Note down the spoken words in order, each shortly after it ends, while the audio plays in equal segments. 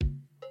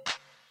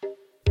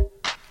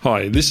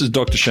Hi, this is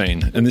Dr.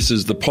 Shane, and this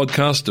is the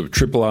podcast of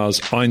Triple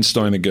R's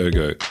Einstein A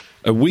Go-Go,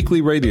 a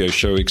weekly radio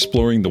show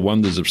exploring the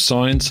wonders of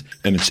science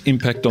and its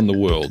impact on the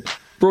world,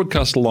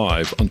 broadcast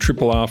live on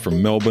Triple R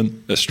from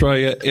Melbourne,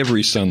 Australia,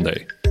 every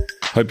Sunday.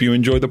 Hope you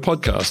enjoy the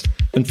podcast,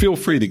 and feel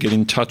free to get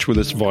in touch with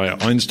us via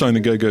Einstein A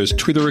Go-Go's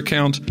Twitter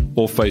account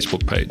or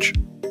Facebook page.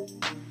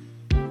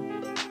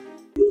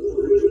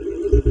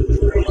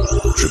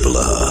 Triple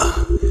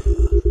R.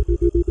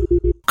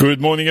 Good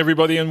morning,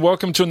 everybody, and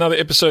welcome to another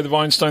episode of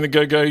Einstein A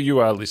Go-Go. You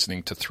are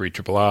listening to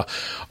 3RRR.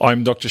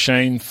 I'm Dr.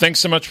 Shane. Thanks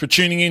so much for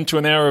tuning in to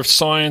an hour of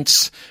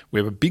science.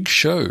 We have a big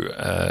show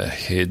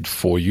ahead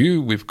for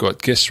you. We've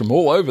got guests from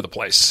all over the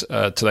place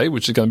today,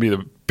 which is going to be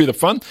a bit of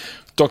fun.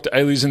 Dr.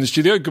 Ailey's in the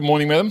studio. Good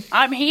morning, madam.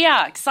 I'm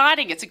here.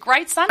 Exciting. It's a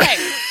great Sunday.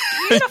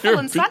 Beautiful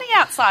and sunny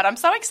outside. I'm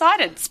so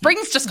excited.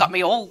 Spring's just got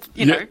me all,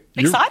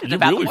 excited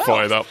about the world. You're really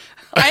fired up.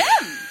 I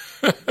am.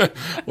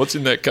 What's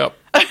in that cup?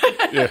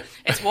 Yeah.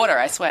 It's water,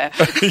 I swear.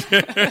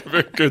 Yeah,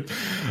 very good.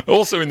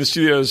 Also in the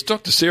studio is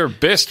Dr. Sarah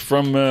Best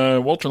from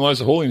Walter and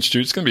Eliza Hall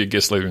Institute. It's going to be a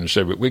guest later in the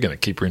show, but we're going to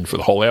keep her in for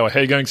the whole hour. How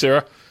are you going,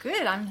 Sarah?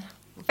 Good. I'm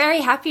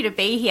very happy to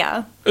be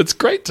here. It's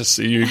great to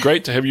see you.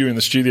 Great to have you in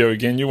the studio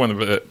again. You're one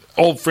of an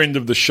old friend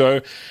of the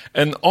show.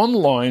 And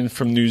online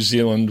from New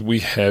Zealand, we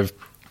have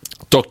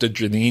Dr.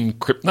 Janine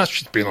Kripner.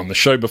 She's been on the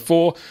show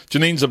before.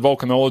 Janine's a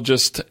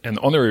volcanologist and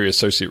honorary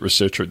associate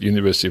researcher at the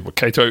University of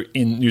Waikato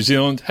in New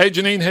Zealand. Hey,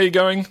 Janine, how are you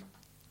going?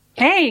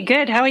 Hey,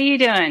 good. How are you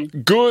doing?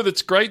 Good.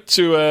 It's great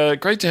to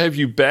have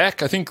you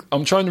back. I think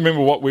I'm trying to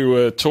remember what we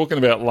were talking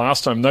about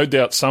last time. No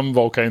doubt some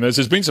volcanoes.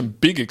 There's been some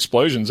big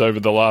explosions over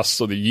the last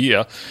sort of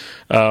year.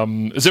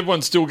 Is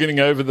everyone still getting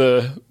over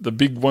the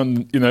big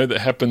one, that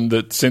happened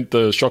that sent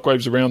the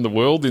shockwaves around the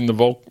world in the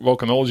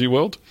volcanology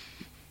world?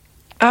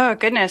 Oh,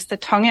 goodness, the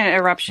Tonga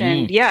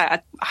eruption.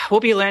 Yeah, we'll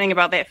be learning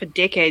about that for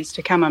decades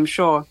to come, I'm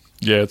sure.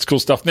 Yeah, it's cool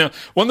stuff. Now,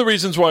 one of the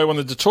reasons why I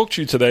wanted to talk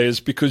to you today is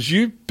because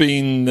you've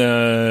been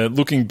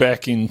looking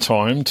back in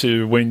time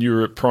to when you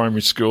were at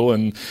primary school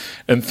and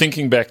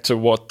thinking back to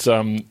what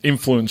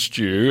influenced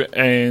you,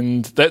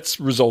 and that's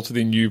resulted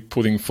in you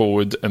putting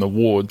forward an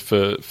award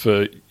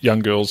for young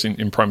girls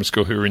in primary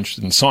school who are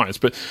interested in science.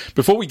 But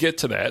before we get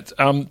to that,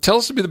 tell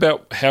us a bit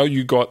about how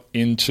you got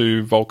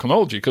into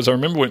volcanology, because I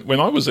remember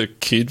when I was a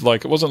kid,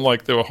 it wasn't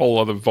like there were a whole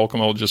lot of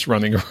volcanologists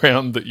running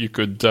around that you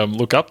could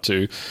look up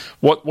to.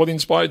 What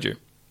inspired you?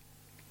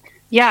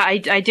 Yeah, I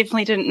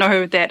definitely didn't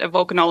know that a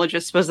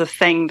volcanologist was a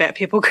thing that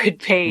people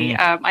could be.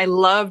 I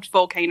loved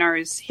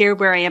volcanoes. Here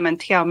where I am in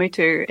Te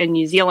Awamutu in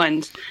New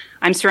Zealand,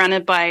 I'm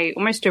surrounded by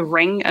almost a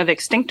ring of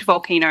extinct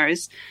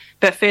volcanoes.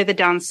 But further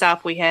down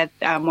south, we had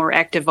more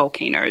active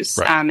volcanoes.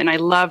 Right. And I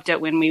loved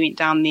it when we went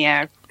down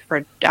there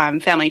for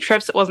family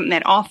trips. It wasn't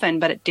that often,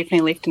 but it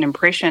definitely left an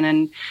impression.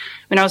 And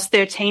when I was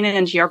 13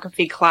 in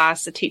geography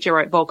class, the teacher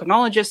wrote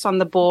volcanologist on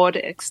the board,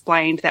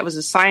 explained that was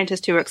a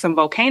scientist who works on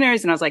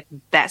volcanoes. And I was like,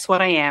 that's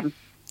what I am.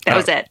 That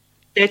was it.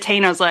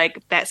 13, I was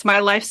like, that's my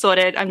life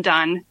sorted. I'm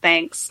done.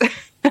 Thanks.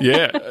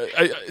 Yeah.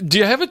 Do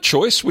you have a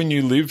choice when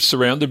you live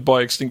surrounded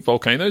by extinct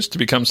volcanoes to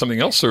become something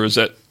else, or is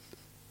that...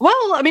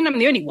 Well, I mean, I'm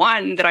the only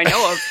one that I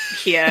know of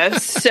here,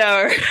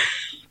 so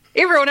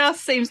everyone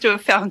else seems to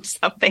have found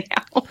something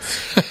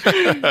else.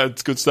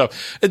 That's good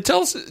stuff. And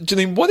tell us,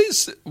 Janine,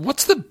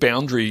 what's the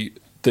boundary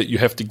that you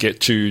have to get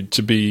to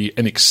be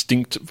an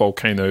extinct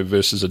volcano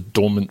versus a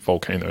dormant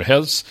volcano?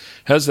 How's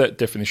that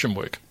definition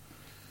work?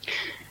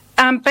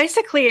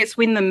 Basically, it's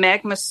when the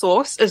magma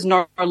source is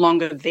no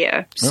longer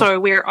there. Oh. So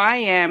where I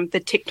am, the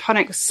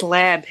tectonic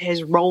slab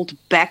has rolled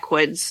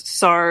backwards.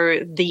 So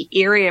the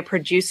area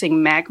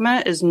producing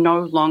magma is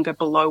no longer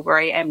below where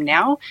I am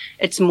now.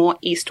 It's more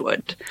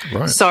eastward.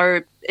 Right.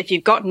 So if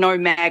you've got no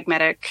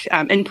magmatic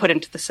input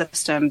into the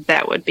system,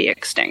 that would be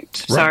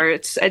extinct.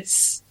 Right. So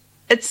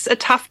it's a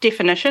tough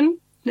definition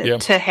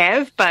to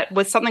have, but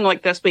with something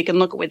like this, we can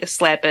look at where the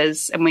slab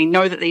is, and we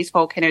know that these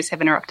volcanoes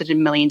have erupted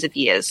in millions of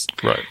years.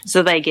 Right.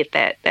 So they get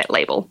that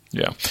label.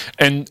 Yeah.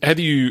 And how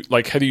do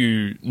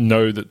you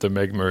know that the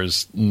magma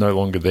is no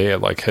longer there?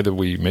 How do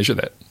we measure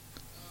that?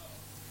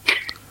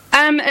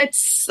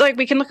 It's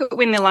we can look at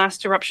when the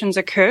last eruptions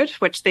occurred,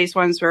 which these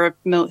ones were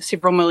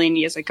several million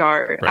years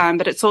ago. Right.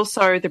 But it's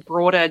also the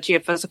broader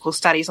geophysical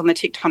studies on the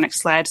tectonic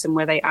slabs and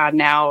where they are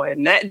now.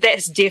 And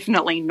that's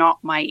definitely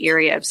not my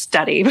area of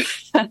study.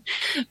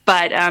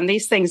 But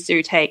these things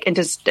do take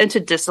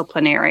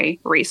interdisciplinary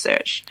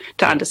research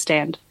to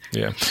understand.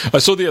 Yeah. I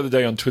saw the other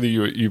day on Twitter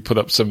you put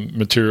up some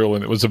material,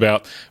 and it was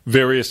about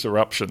various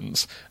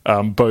eruptions,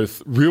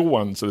 both real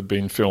ones that have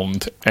been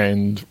filmed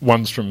and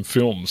ones from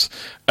films.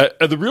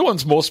 Are the real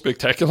ones more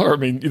spectacular? I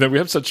mean, we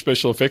have such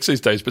special effects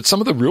these days, but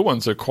some of the real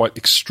ones are quite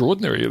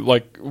extraordinary.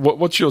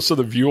 What's your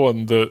sort of view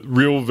on the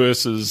real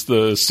versus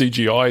the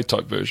CGI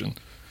type version?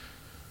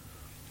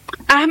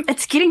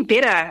 It's getting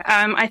better.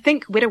 I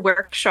think Weta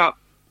Workshop,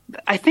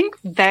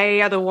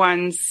 they are the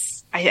ones...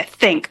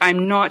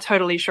 I'm not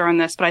totally sure on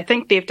this, but I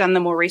think they've done the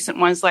more recent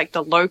ones like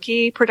the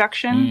Loki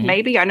production,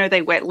 maybe. I know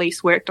they at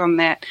least worked on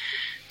that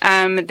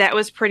That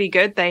was pretty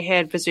good. They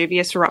had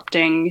Vesuvius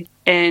erupting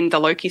in the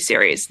Loki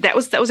series. That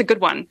was a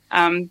good one.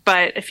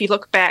 But if you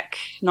look back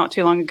not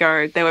too long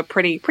ago, they were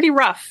pretty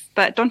rough.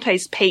 But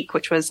Dante's Peak,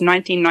 which was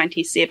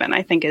 1997,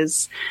 I think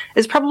is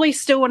probably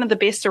still one of the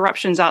best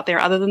eruptions out there,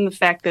 other than the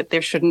fact that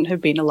there shouldn't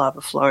have been a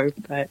lava flow.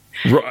 But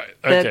right,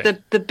 okay.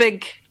 the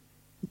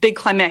big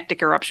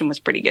climactic eruption was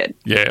pretty good.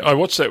 Yeah, I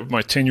watched that with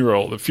my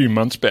 10-year-old a few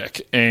months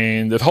back,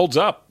 and it holds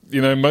up.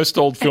 You know, most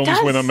old films,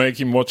 when I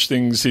make him watch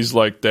things, he's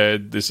like,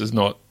 Dad, this is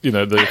not, you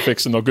know, the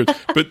effects are not good.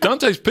 But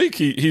Dante's Peak,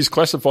 he's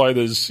classified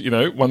as, you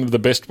know, one of the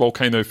best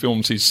volcano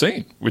films he's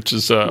seen, which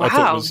is, wow, I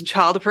thought was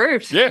child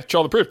approved. Yeah,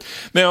 child approved.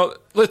 Now,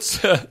 let's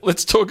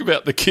talk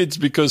about the kids,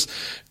 because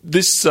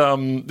this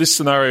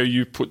scenario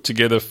you put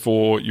together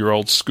for your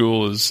old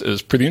school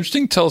is pretty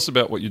interesting. Tell us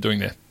about what you're doing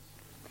there.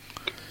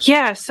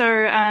 Yeah, so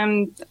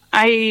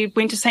I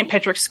went to St.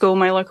 Patrick's School,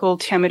 my local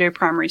Te Awamutu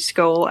primary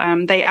school.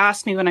 They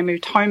asked me when I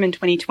moved home in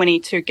 2020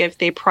 to give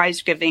their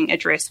prize-giving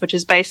address, which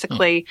is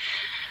basically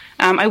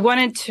I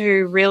wanted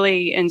to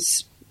really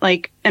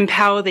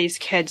empower these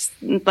kids,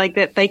 like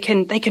that they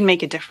can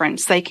make a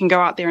difference. They can go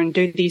out there and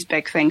do these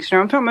big things.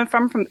 You know,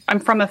 I'm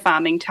from a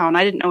farming town.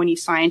 I didn't know any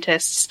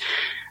scientists.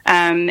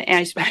 And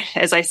as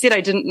I said, I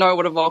didn't know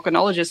what a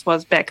volcanologist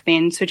was back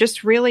then. So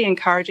just really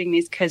encouraging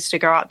these kids to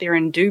go out there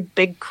and do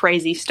big,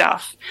 crazy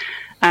stuff,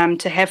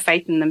 to have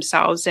faith in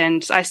themselves.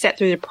 And I sat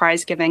through the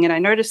prize giving, and I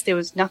noticed there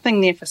was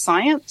nothing there for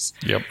science.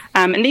 Yep.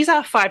 And these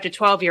are 5 to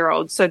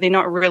 12-year-olds, so they're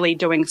not really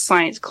doing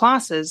science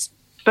classes.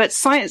 But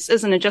science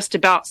isn't just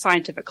about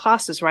scientific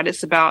classes, right?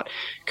 It's about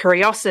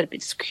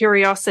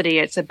curiosity.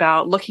 It's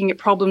about looking at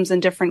problems in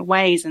different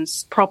ways and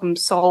problem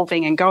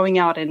solving and going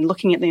out and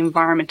looking at the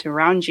environment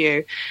around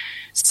you.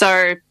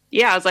 So,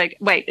 yeah, I was like,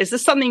 wait, is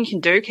this something you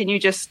can do? Can you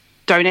just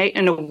donate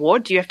an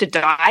award? Do you have to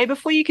die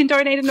before you can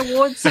donate an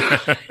award? So,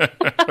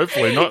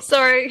 hopefully not.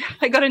 So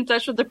I got in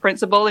touch with the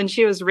principal, and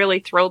she was really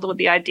thrilled with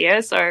the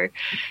idea. So,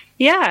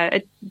 yeah,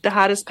 the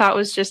hardest part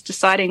was just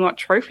deciding what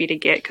trophy to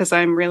get, because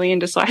I'm really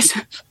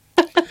indecisive.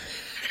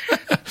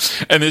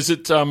 And is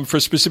it for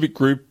a specific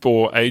group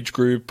or age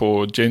group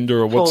or gender,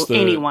 or what's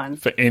anyone?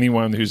 For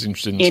anyone who's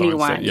interested in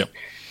science? Yeah.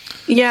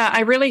 Yeah,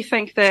 I really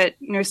think that,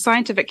 you know,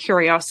 scientific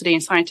curiosity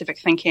and scientific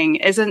thinking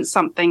isn't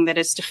something that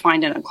is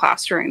defined in a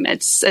classroom.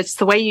 It's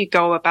the way you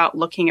go about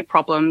looking at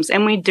problems,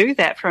 and we do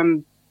that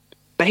from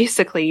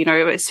basically, you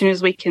know, as soon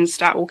as we can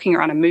start walking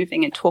around and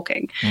moving and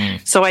talking.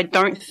 So I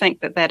don't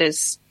think that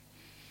is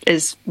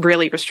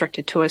really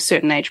restricted to a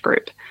certain age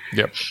group.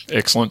 Yep,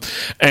 excellent.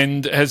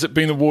 And has it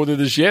been awarded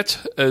as yet?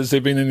 Has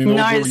there been an inaugural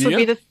year? No, this will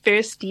be the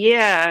first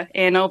year,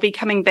 and I'll be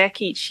coming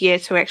back each year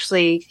to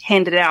actually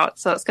hand it out.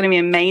 So it's going to be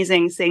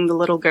amazing seeing the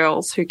little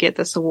girls who get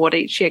this award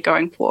each year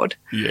going forward.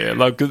 Yeah,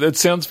 like, it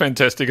sounds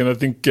fantastic, and I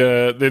think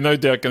they're no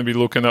doubt going to be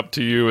looking up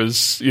to you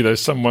as, you know,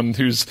 someone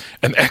who's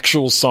an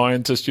actual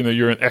scientist. You know,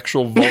 you're an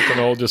actual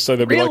volcanologist, so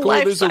they'll be like, oh,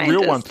 there's scientist. A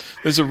real one.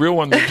 There's a real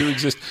one that do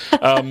exist.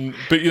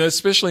 But, you know,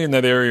 especially in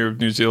that area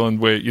of New Zealand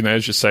where, you know,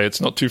 as you say, it's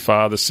not too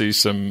far to see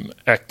some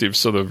active,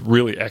 sort of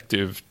really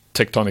active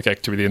tectonic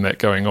activity in that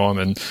going on.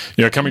 And,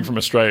 you know, coming from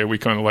Australia, we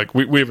kind of like,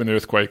 we have an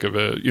earthquake of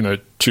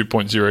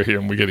 2.0 here,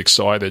 and we get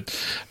excited.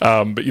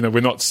 But, you know, we're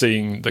not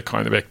seeing the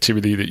kind of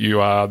activity that you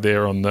are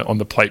there on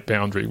the plate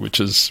boundary, which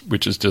is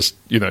just,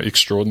 you know,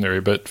 extraordinary.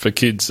 But for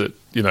kids, that,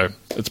 you know,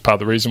 it's part of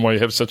the reason why you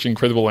have such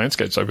incredible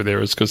landscapes over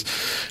there, is because,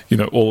 you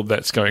know, all of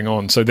that's going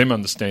on. So them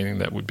understanding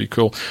that would be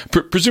cool.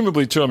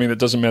 Presumably too, I mean, it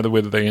doesn't matter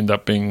whether they end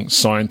up being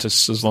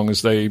scientists as long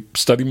as they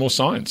study more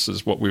science,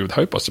 is what we would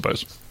hope, I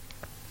suppose.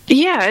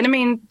 Yeah, and I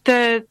mean,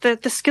 the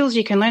skills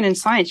you can learn in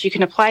science, you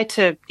can apply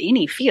to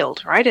any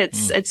field, right?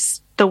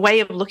 It's the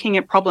way of looking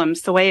at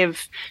problems, the way of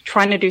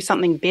trying to do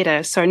something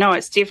better. So no,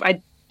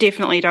 I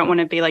definitely don't want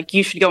to be like,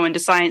 you should go into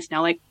science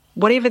now. Like,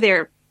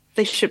 whatever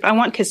I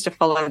want kids to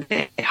follow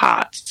their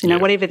hearts, you know,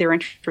 whatever they're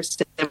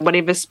interested in,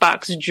 whatever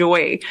sparks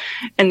joy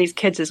in these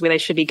kids is where they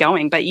should be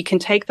going. But you can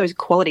take those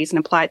qualities and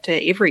apply it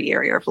to every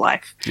area of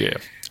life. Yeah.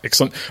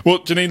 Excellent. Well,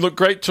 Janine, look,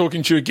 great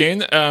talking to you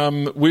again.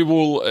 We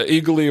will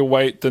eagerly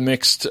await the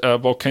next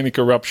volcanic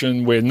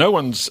eruption where no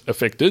one's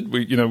affected.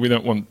 We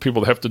don't want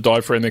people to have to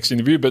die for our next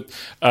interview, but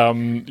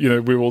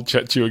we will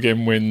chat to you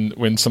again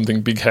when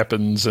something big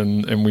happens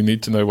and we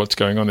need to know what's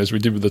going on, as we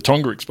did with the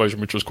Tonga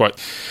explosion, which was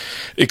quite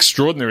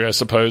extraordinary, I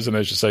suppose. And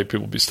as you say,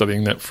 people will be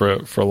studying that for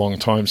a long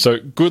time. So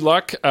good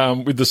luck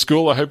with the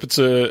school. I hope it's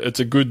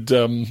a good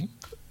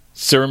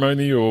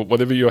ceremony or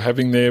whatever you're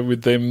having there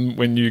with them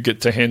when you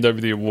get to hand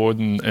over the award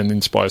and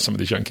inspire some of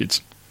these young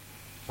kids.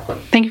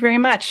 Thank you very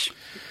much.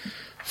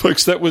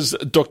 Folks, that was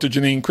Dr.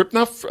 Janine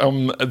Krippner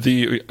from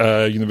the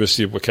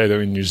University of Waikato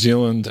in New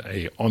Zealand,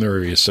 a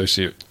honorary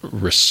associate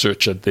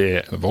researcher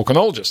there and a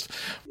volcanologist.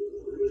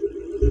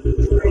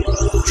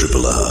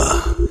 Triple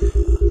R.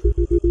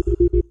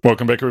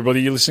 Welcome back,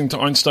 everybody. You're listening to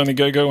Einstein A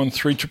Go-Go on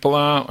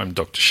 3RRR. I'm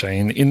Dr.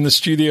 Shane. In the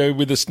studio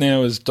with us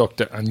now is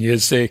Dr.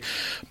 Agnese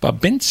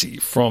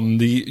Barbensi from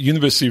the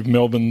University of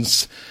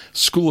Melbourne's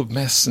School of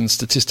Maths and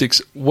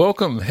Statistics.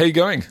 Welcome. How are you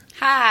going?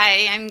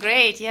 Hi, I'm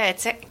great. Yeah,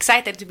 it's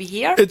excited to be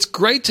here. It's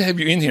great to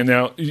have you in here.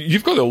 Now,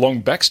 you've got a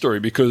long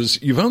backstory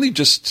because you've only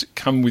just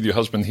come with your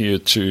husband here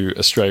to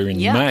Australia in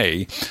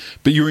May,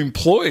 but you're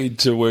employed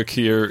to work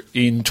here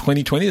in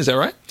 2020, is that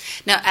right?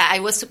 No, I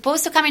was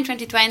supposed to come in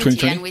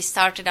 2020, and we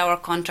started our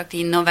contract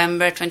in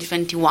November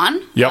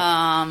 2021,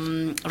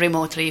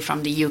 remotely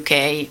from the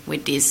UK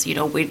with this,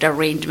 weird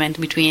arrangement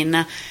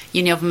between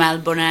Uni of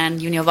Melbourne and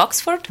Uni of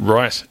Oxford.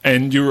 Right,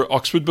 and you were at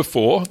Oxford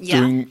before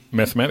doing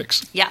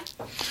mathematics. Yeah.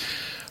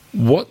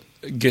 What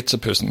gets a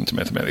person into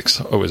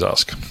mathematics, I always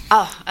ask?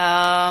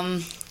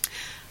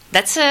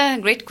 That's a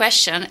great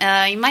question.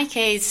 In my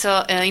case,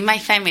 in my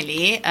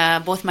family,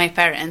 both my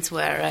parents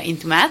were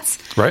into maths.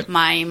 Right.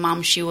 My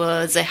mom, she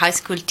was a high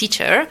school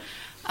teacher,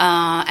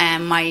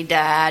 and my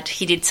dad,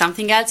 he did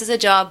something else as a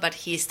job, but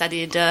he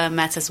studied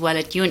maths as well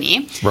at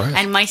uni. Right.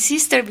 And my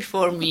sister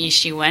before me,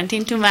 she went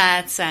into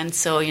maths, and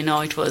so,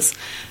 it was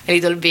a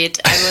little bit,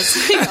 I was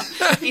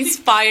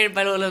inspired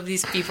by all of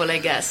these people, I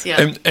guess.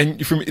 Yeah. And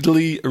you're from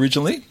Italy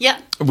originally? Yeah.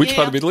 Which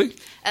part of Italy?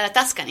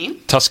 Tuscany.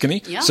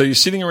 Tuscany? Yeah. So you're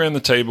sitting around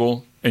the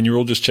table and you're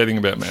all just chatting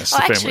about maths, the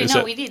family. Actually,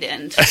 no, we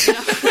didn't.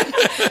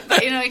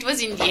 But, it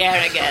was in the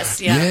air, I guess.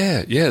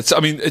 Yeah. Yeah.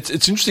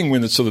 It's interesting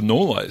when it's sort of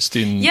normalised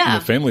in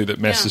the family that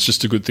maths is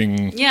just a good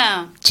thing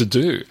to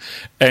do.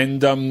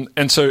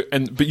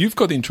 But you've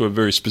got into a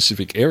very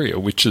specific area,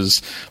 which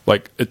is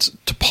like, it's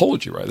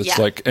topology, right? It's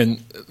like,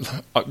 and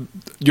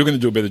you're going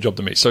to do a better job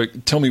than me. So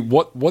tell me,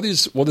 what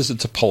is a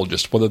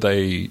topologist? What do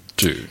they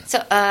do? So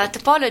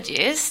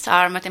topologists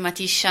are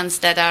mathematicians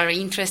that are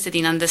interested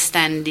in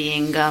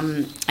understanding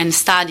and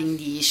studying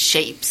the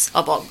shapes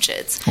of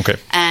objects. Okay.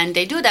 And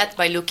they do that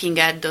by looking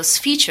at those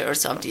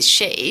features of these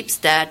shapes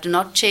that do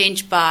not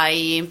change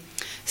by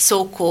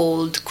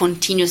so-called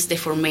continuous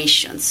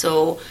deformation.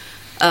 So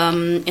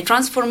a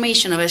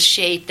transformation of a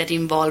shape that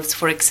involves,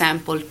 for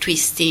example,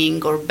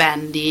 twisting or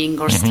bending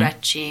or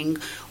stretching,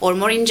 or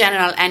more in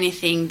general,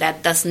 anything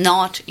that does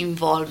not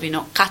involve,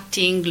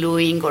 cutting,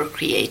 gluing, or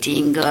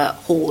creating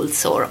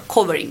holes or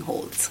covering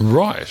holes.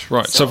 Right.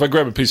 So if I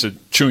grab a piece of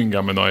chewing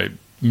gum and I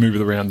move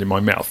it around in my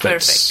mouth,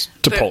 that's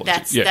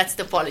topology. That's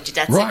topology.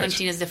 That's a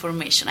continuous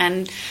deformation.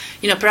 And,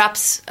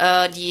 perhaps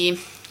the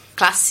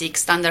classic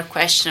standard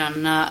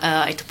question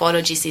a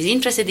topologist is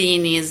interested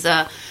in is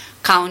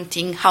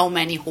counting how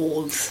many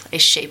holes a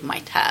shape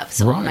might have.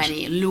 So how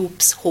many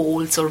loops,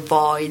 holes, or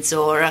voids,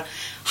 or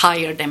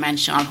higher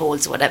dimensional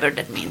holes, whatever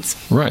that means.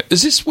 Right.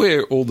 Is this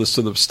where all the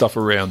sort of stuff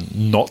around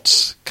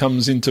knots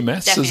comes into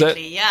maths?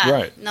 Definitely,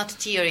 Right. Knot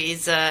theory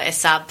is a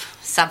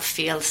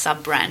subfield,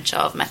 sub-branch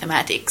of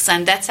mathematics.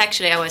 And that's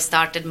actually how I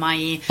started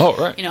my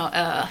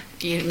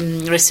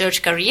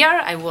research career.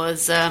 I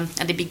was,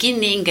 at the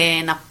beginning,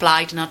 an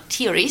applied knot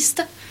theorist.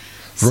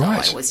 So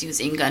I was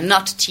using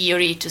knot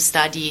theory to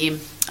study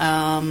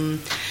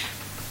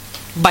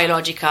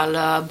biological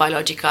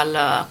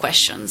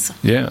questions.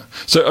 Yeah.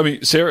 So,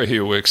 Sarah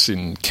here works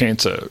in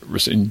cancer,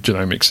 in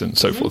genomics and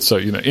so forth. So,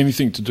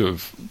 anything to do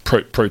with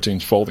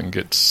proteins folding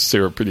gets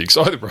Sarah pretty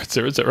excited, right,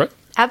 Sarah? Is that right?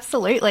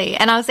 Absolutely.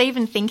 And I was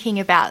even thinking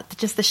about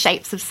just the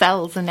shapes of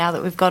cells, and now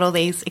that we've got all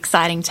these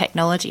exciting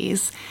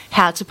technologies,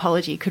 how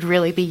topology could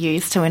really be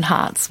used to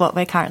enhance what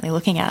we're currently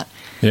looking at.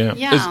 Yeah.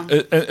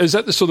 Is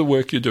that the sort of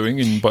work you're doing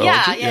in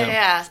biology?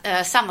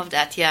 Yeah. Some of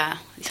that, yeah.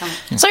 So,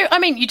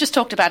 you just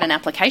talked about an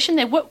application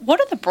there.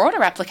 What are the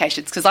broader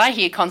applications? Because I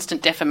hear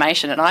constant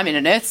deformation, and I'm in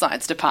an earth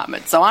science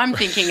department, so I'm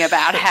thinking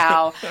about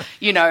how,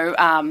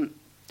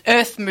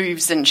 Earth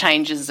moves and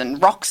changes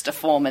and rocks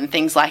deform and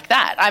things like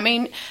that.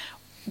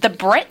 The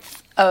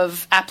breadth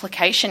of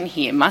application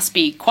here must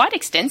be quite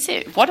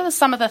extensive. What are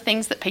some of the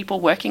things that people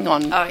working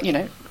on,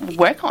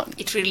 work on?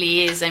 It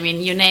really is.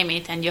 You name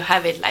it and you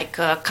have it, like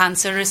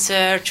cancer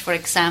research, for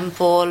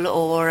example,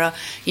 or,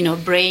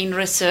 brain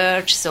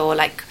research. So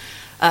like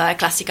a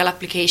classical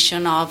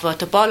application of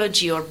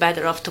topology, or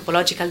better, of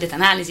topological data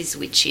analysis,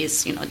 which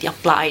is, the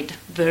applied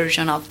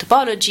version of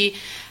topology,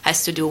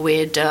 has to do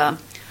with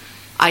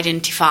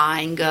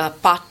identifying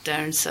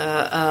patterns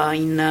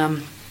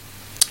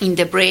in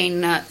the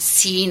brain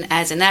seen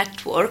as a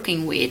network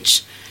in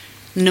which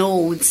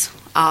nodes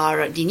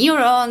are the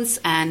neurons,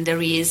 and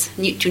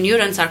two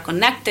neurons are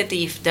connected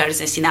if there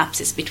is a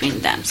synapses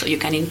between them. So you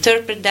can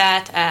interpret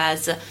that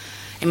as a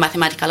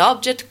mathematical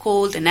object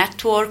called a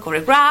network or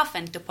a graph,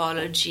 and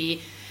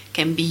topology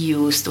can be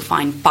used to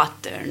find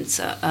patterns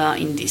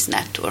in this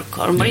network,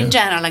 or more in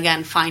general,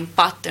 again, find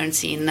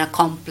patterns in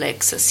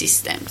complex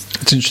systems.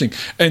 It's interesting.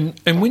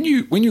 And when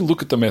you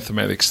look at the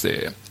mathematics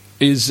there,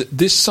 is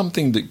this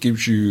something that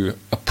gives you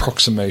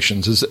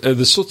approximations? Are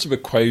the sorts of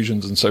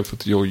equations and so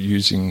forth that you're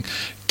using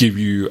give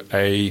you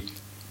a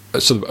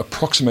sort of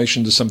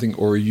approximation to something,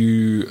 or are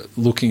you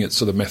looking at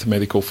sort of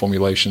mathematical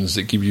formulations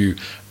that give you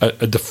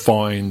a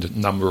defined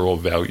number or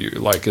value?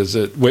 Like,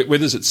 where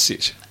does it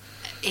sit?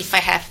 If I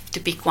have to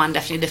pick one,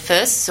 definitely the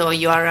first. So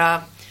you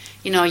are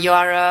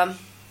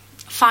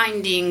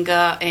finding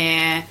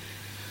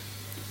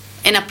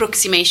an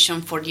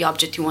approximation for the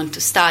object you want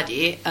to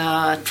study,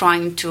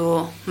 trying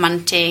to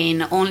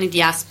maintain only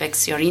the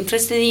aspects you're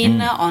interested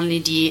in,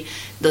 only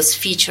those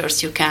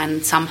features you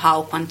can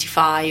somehow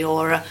quantify,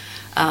 or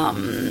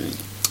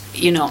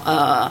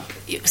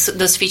so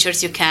those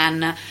features you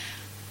can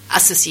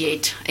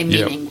associate a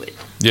meaning with.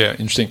 Yeah,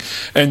 interesting.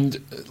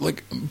 And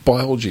like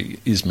biology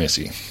is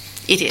messy.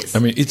 It is. I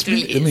mean,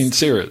 really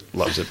Sarah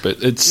loves it, but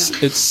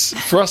it's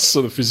for us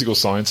sort of physical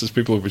sciences,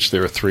 people of which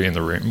there are 3 in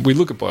the room. We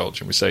look at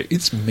biology and we say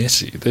it's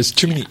messy. There's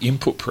too many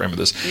input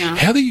parameters. Yeah.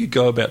 How do you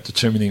go about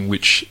determining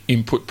which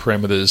input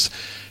parameters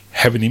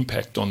have an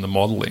impact on the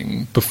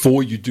modelling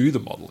before you do the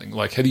modelling?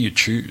 Like, how do you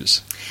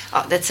choose?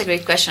 Oh, that's a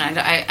great question.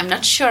 I'm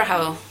not sure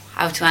how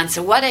to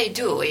answer. What I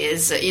do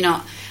is,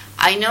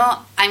 I know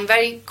I'm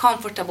very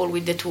comfortable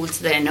with the tools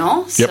that I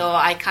know, so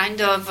I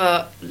kind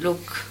of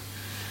look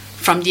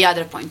from the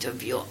other point of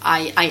view.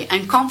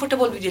 I'm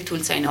comfortable with the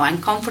tools I know.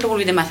 I'm comfortable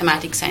with the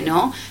mathematics I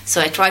know,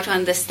 so I try to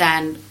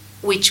understand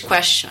which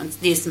questions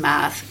this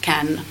math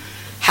can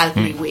help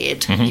me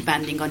with,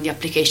 depending on the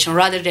application,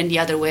 rather than the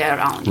other way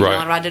around.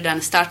 Rather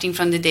than starting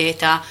from the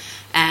data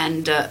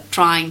and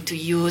trying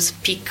to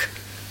pick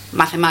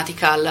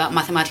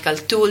mathematical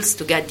tools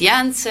to get the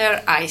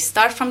answer. I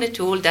start from the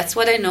tool. That's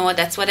what I know.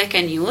 That's what I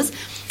can use,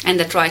 and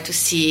I try to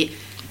see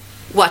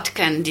what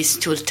can this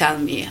tool tell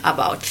me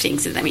about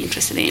things that I'm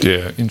interested in.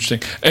 Yeah,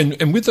 interesting.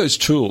 And with those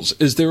tools,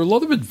 is there a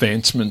lot of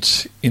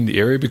advancement in the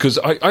area? Because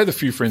I had a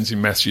few friends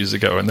in maths years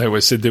ago, and they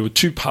always said there were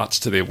 2 parts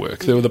to their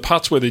work. There were the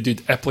parts where they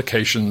did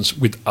applications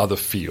with other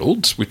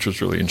fields, which was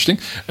really interesting,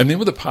 and then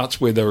were the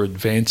parts where they were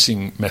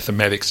advancing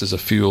mathematics as a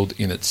field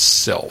in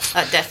itself.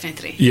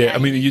 Definitely. Yeah, I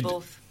mean,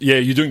 both. Yeah,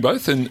 you're doing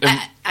both, and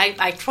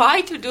I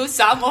try to do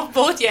some of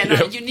both.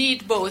 You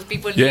need both.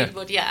 People need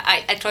both. Yeah,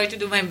 I try to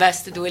do my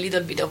best to do a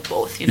little bit of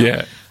both.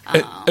 Yeah.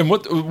 And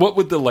what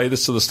would the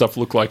latest sort of stuff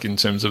look like in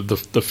terms of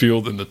the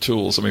field and the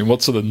tools? I mean,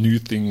 what sort of new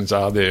things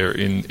are there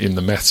in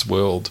the maths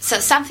world? So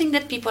something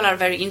that people are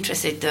very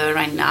interested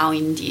right now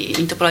in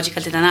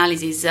topological data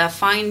analysis,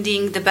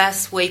 finding the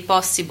best way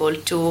possible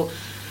to,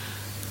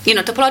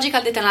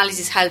 topological data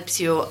analysis helps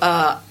you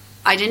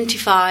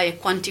identify,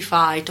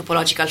 quantify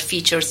topological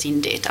features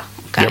in data,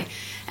 okay? Yep.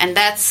 And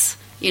that's,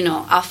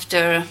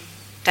 after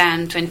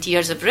 10, 20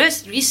 years of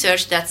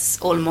research, that's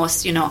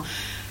almost, not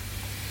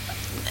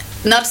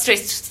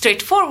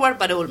straightforward,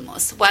 but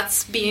almost.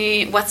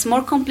 What's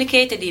more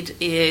complicated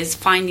is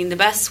finding the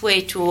best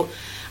way to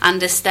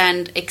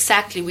understand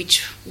exactly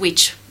which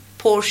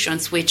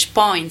portions, which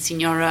points in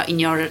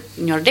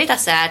your data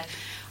set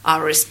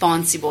are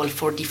responsible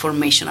for the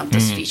formation of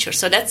those features.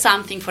 So that's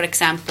something, for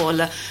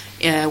example,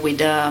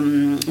 with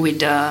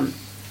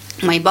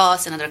my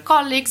boss and other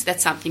colleagues,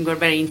 that's something we're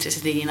very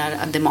interested in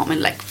at the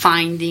moment, like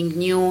finding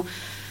new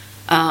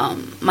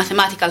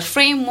mathematical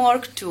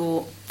framework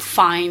to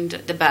find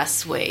the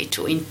best way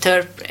to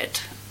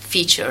interpret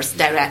features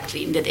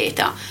directly in the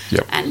data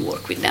and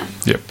work with them.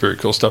 Yeah, very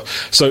cool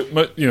stuff. So,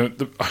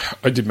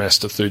 I did maths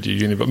to third year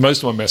uni, but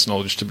most of my maths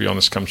knowledge, to be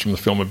honest, comes from the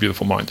film A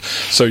Beautiful Mind.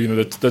 So,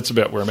 that's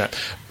about where I'm at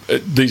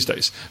these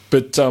days.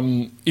 But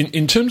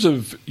in terms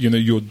of,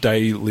 your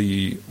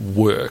daily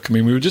work, I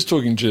mean, we were just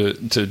talking to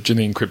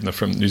Janine Krippner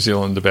from New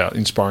Zealand about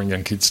inspiring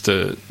young kids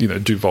to,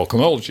 do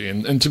volcanology.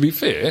 And to be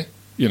fair,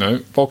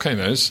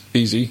 volcanoes,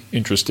 easy,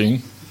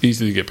 interesting,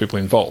 easy to get people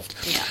involved.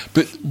 Yeah.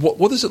 But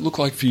what does it look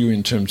like for you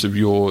in terms of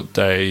your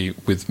day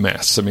with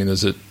maths? I mean,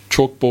 is it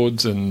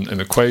chalkboards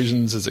and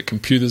equations? Is it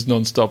computers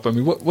nonstop? I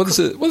mean, what does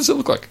it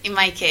look like? In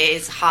my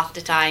case, half the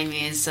time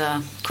is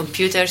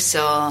computer,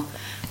 so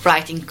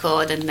writing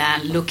code and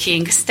then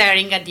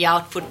staring at the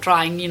output,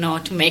 trying,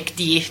 to make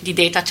the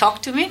data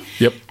talk to me.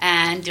 Yep.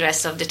 And the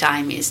rest of the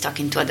time is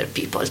talking to other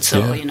people.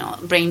 So,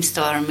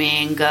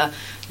 brainstorming,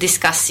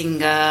 discussing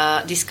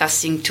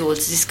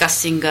tools,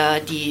 discussing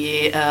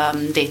the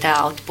data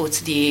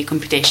outputs, the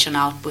computation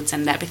outputs,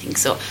 and everything.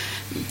 So,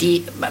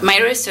 my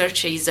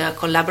research is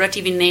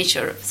collaborative in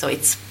nature. So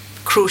it's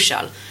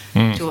crucial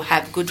to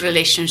have good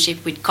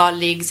relationship with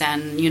colleagues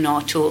and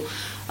to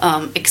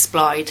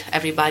exploit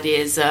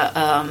everybody's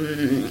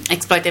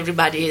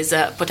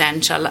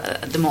potential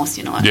the most.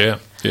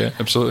 Yeah,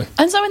 absolutely.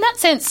 And so in that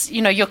sense,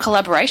 your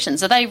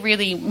collaborations, are they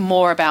really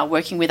more about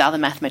working with other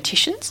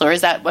mathematicians, or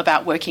is that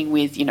about working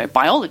with,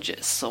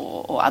 biologists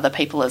or other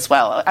people as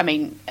well? I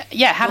mean,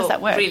 how does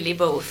that work? Really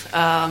both.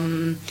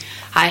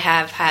 I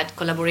have had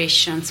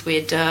collaborations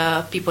with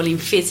people in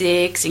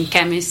physics, in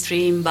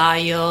chemistry, in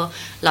bio,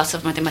 lots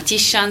of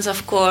mathematicians,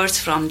 of course,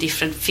 from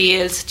different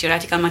fields,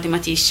 theoretical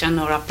mathematician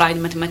or applied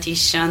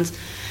mathematicians,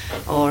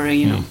 or,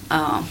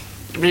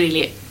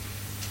 really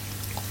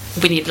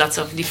we need lots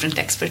of different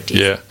expertise.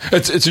 Yeah,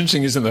 it's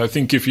interesting, isn't it? I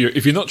think if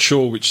you're not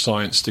sure which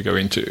science to go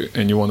into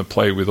and you want to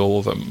play with all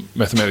of them,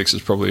 mathematics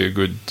is probably a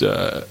good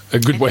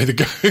way to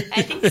go.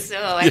 I think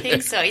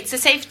so. It's a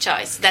safe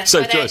choice. That's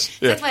what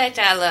I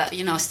tell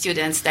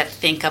students that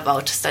think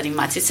about studying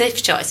maths. It's a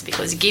safe choice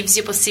because it gives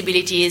you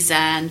possibilities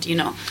and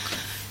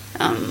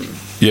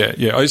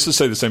Yeah. I used to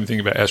say the same thing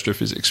about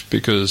astrophysics,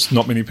 because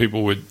not many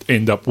people would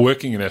end up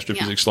working in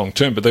astrophysics long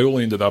term, but they all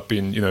ended up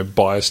in,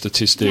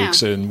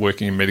 biostatistics and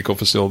working in medical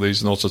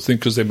facilities and all sorts of things,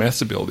 because their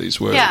maths abilities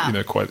were,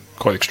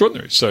 quite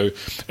extraordinary. So,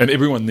 and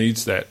everyone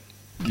needs that,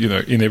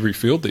 in every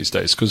field these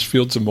days, because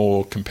fields are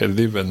more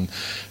competitive and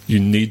you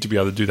need to be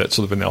able to do that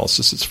sort of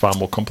analysis. It's far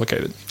more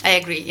complicated. I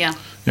agree, yeah.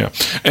 Yeah.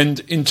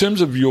 And in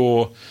terms of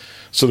your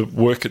sort of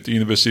work at the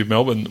University of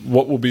Melbourne,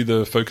 what will be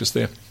the focus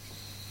there?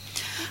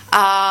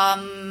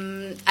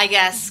 I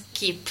guess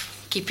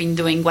keeping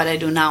doing what I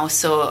do now.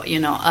 So,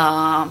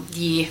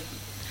 the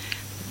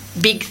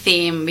big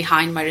theme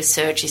behind my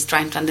research is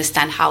trying to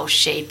understand how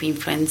shape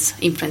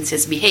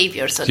influences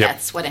behavior. So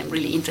that's what I'm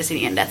really interested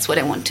in, and that's what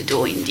I want to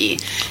do in the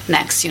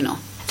next,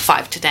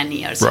 5 to 10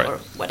 years or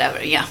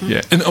whatever. Yeah.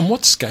 And on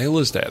what scale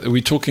is that? Are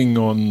we talking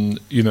on,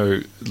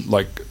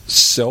 like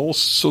cell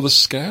sort of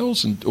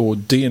scales or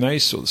DNA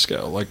sort of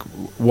scale? Like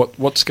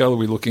what scale are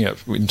we looking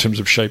at in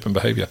terms of shape and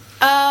behavior?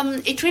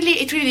 It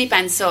really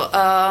depends. So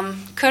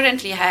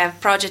currently I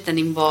have projects that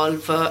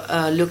involve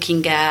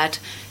looking at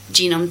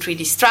genome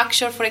 3D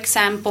structure, for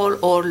example,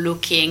 or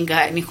looking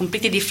in a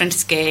completely different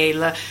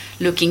scale,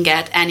 looking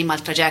at animal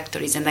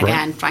trajectories, and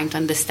again trying to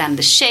understand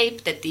the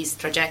shape that these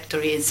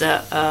trajectories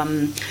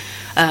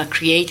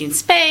create in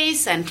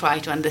space, and try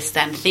to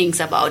understand things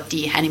about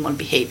the animal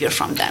behavior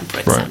from them, for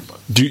example.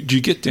 Do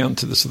you get down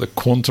to the sort of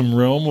quantum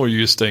realm, or are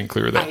you staying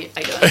clear of that?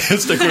 I don't.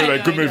 Stay clear of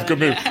that. Good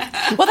move.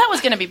 Well, that was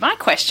going to be my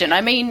question.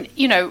 I mean,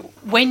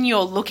 when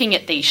you're looking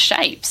at these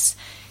shapes,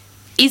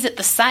 is it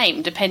the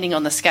same depending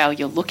on the scale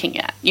you're looking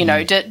at?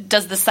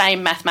 Does the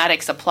same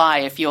mathematics apply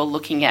if you're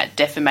looking at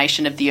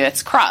deformation of the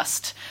Earth's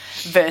crust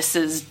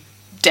versus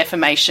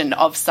deformation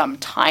of some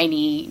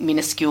tiny,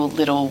 minuscule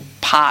little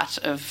part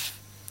of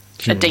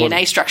a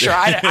DNA structure?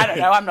 I don't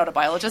know. I'm not a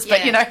biologist,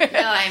 but No,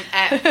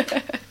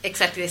 I'm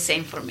exactly the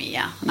same for me.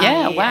 Yeah.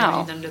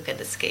 Wow. I don't look at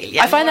the scale.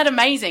 Yeah, I find that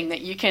amazing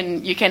that you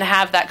can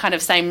have that kind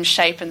of same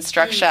shape and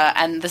structure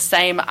and the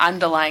same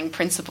underlying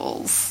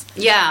principles.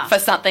 Yeah. For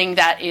something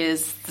that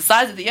is the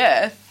size of the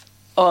Earth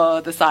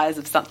or the size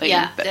of something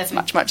that's definitely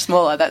much, much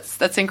smaller.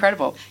 That's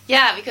incredible.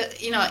 Yeah, because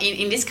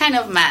in this kind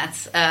of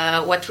maths,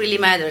 what really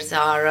matters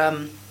are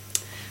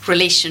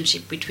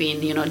relationship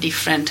between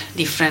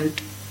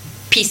different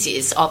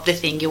pieces of the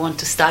thing you want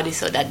to study.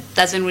 So that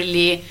doesn't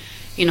really,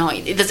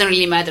 it doesn't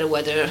really matter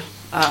whether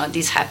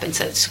this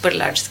happens at a super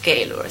large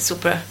scale or a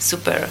super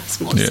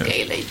small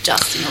scale. It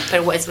just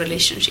pairwise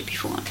relationship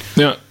if you want.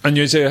 Now,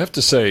 Agnese, I have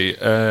to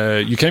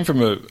say, you came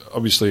from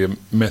obviously a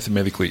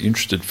mathematically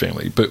interested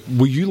family, but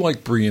were you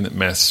brilliant at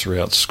maths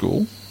throughout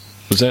school?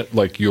 Was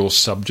that your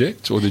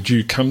subject, or did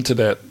you come to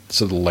that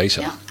sort of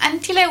later? Yeah.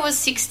 Until I was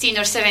 16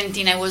 or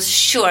 17, I was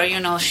sure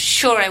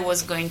I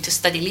was going to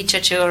study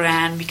literature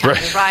and become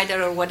a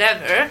writer or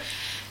whatever.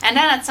 And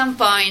then at some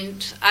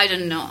point, I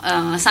don't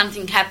know,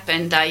 something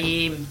happened.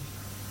 I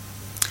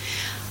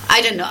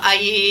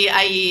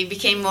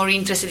became more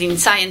interested in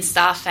science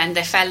stuff, and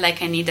I felt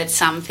like I needed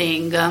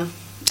something.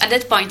 At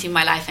that point in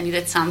my life, I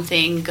needed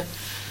something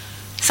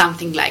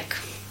like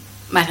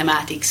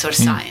mathematics or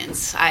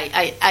science.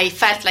 I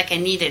felt like I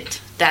needed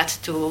that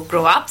to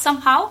grow up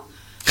somehow,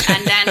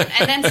 and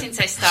then since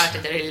I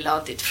started, I really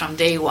loved it from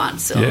day one.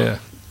 So yeah,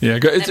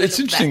 it's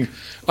interesting.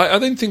 I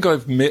don't think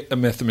I've met a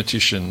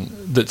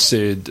mathematician that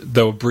said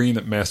they were brilliant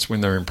at maths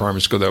when they were in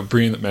primary school, they were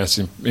brilliant at maths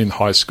in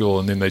high school,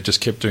 and then they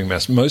just kept doing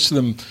maths. Most of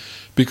them,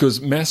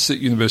 because maths at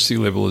university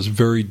level is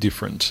very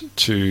different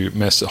to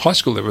maths at high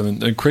school level,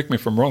 and correct me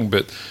if I'm wrong,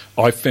 but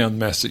I found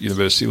maths at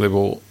university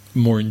level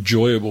more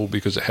enjoyable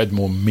because it had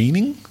more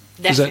meaning.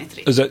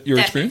 Definitely. Is that your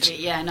experience?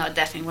 Yeah, no,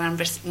 definitely,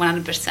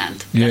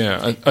 100%.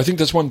 Yeah, I think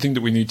that's one thing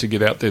that we need to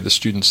get out there, the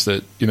students,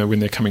 that, when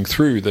they're coming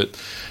through, that,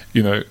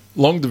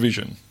 long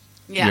division.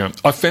 Yeah.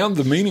 I found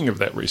the meaning of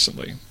that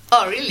recently.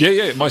 Oh, really?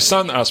 Yeah. My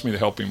son asked me to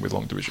help him with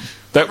long division.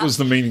 That was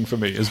the meaning for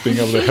me, is being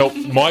able to help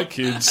my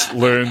kids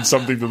learn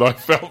something that I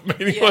felt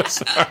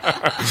meaningless.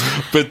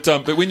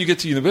 But when you get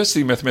to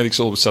university, mathematics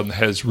all of a sudden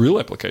has real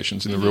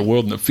applications in the real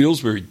world, and it feels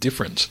very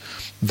different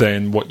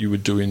than what you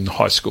would do in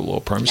high school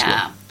or primary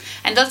school.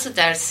 And also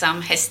there's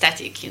some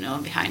aesthetic,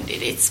 behind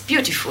it. It's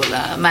beautiful.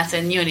 Math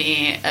and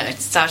uni, it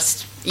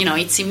starts,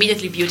 it's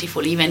immediately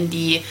beautiful. Even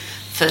the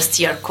first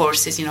year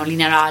courses,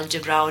 linear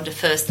algebra or the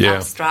first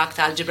abstract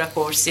algebra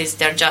courses,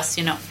 they're just,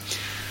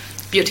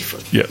 beautiful.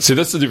 Yeah, see,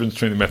 that's the difference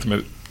between a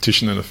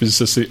mathematician and a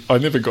physicist. See, I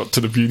never got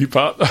to the beauty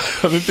part. I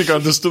didn't think I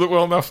understood it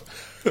well enough.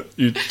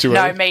 You too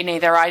early? No, me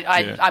neither.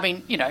 I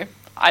mean,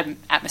 I'm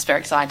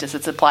atmospheric scientist.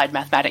 It's applied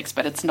mathematics,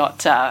 but it's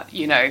not,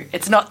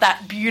 it's not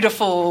that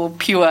beautiful,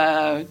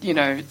 pure,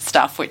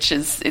 stuff.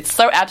 It's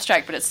so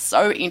abstract, but it's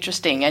so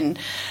interesting and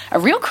a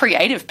real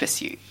creative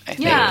pursuit. I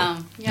think.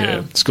 Yeah,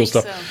 it's cool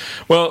stuff.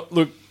 So. Well,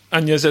 look,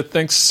 Agnese,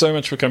 thanks so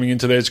much for coming in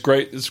today. It's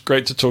great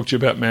to talk to you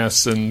about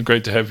maths, and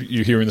great to have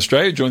you here in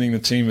Australia joining the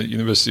team at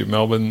University of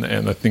Melbourne.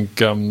 And I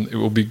think it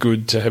will be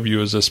good to have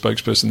you as a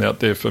spokesperson out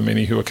there for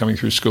many who are coming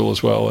through school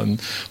as well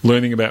and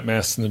learning about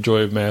maths and the joy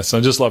of maths.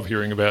 And I just love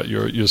hearing about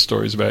your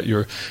stories about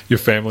your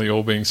family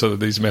all being sort of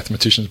these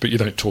mathematicians, but you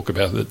don't talk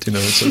about it. So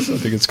I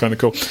think it's kind of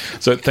cool.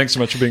 So thanks so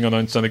much for being on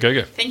Einstein A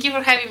Go-Go. Thank you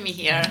for having me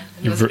here.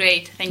 It was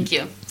great. Thank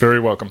you. Very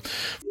welcome.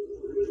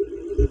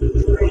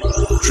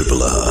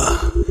 Triple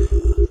R.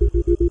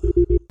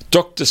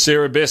 Dr.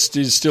 Sarah Best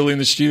is still in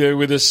the studio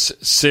with us.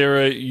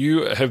 Sarah,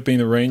 you have been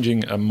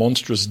arranging a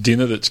monstrous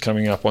dinner that's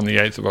coming up on the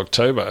 8th of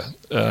October.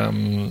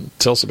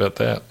 Tell us about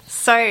that.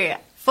 So,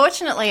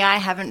 fortunately, I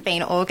haven't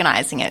been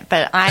organising it,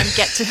 but I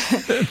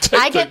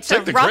get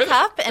to rock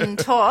up and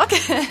talk.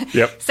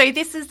 Yep. So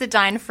this is the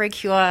Dine for a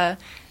Cure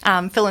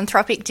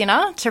philanthropic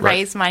dinner to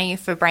raise money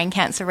for brain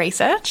cancer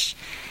research,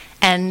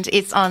 and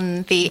it's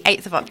on the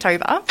 8th of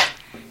October.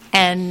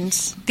 And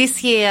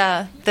this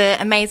year, the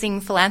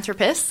amazing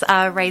philanthropists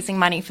are raising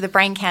money for the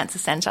Brain Cancer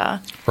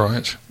Centre.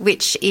 Right.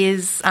 Which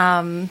is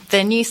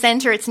the new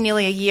centre. It's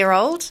nearly a year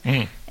old.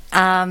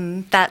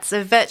 That's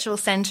a virtual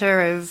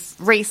centre of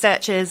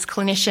researchers,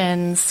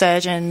 clinicians,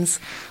 surgeons,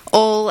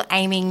 all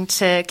aiming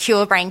to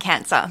cure brain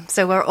cancer.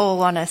 So we're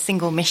all on a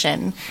single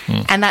mission.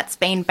 And that's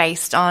been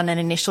based on an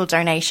initial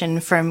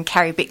donation from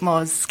Carrie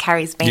Bickmore's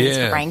Carrie's Beans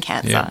for Brain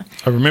Cancer. Yeah.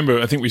 I remember,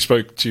 I think we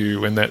spoke to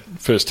you when that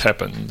first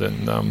happened,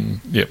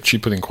 and she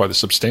put in quite a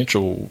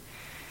substantial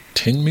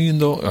 $10 million?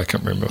 I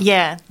can't remember.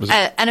 Yeah,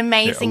 an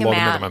amazing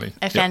amount of money.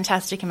 A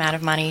fantastic amount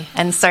of money.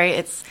 And so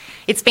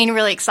it's been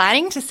really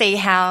exciting to see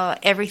how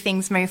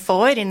everything's moved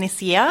forward in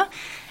this year,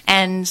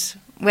 and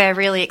we're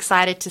really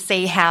excited to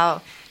see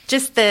how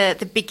just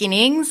the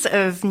beginnings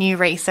of new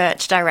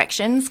research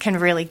directions can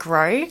really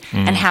grow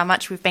and how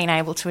much we've been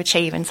able to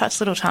achieve in such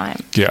little time.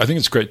 Yeah, I think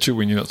it's great too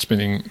when you're not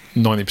spending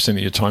 90% of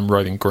your time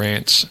writing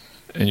grants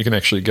and you can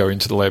actually go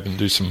into the lab and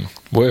do some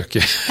work.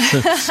 Yeah.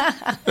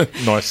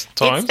 Nice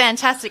time. It's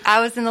fantastic.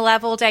 I was in the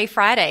lab all day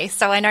Friday,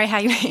 so I know how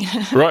you mean.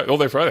 Right, all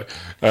day Friday.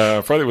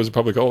 Friday was a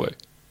public holiday.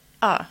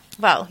 Oh,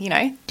 well,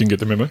 Didn't get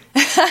the memo?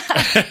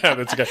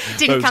 That's okay.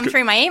 Didn't come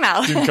through my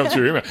email. Didn't come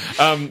through your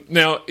email.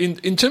 Now,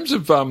 in terms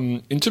of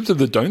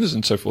the donors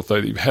and so forth, though,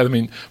 that you've had,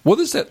 what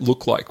does that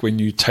look like when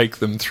you take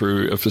them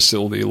through a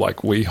facility like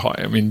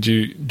WeHi?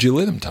 Do you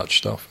let them touch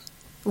stuff?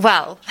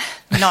 Well,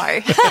 no.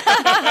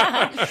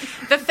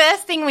 The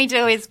first thing we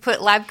do is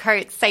put lab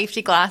coats,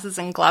 safety glasses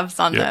and gloves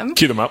on them.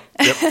 Kit them up.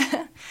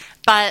 Yep.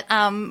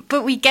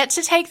 But we get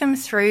to take them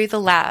through the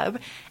lab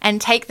and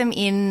take them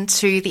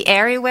into the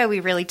area where we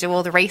really do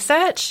all the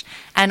research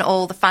and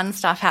all the fun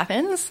stuff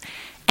happens,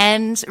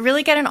 and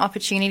really get an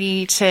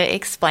opportunity to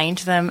explain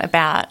to them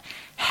about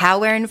how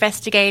we're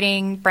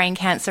investigating brain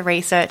cancer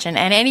research and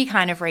any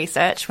kind of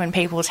research when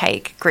people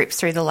take groups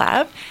through the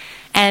lab,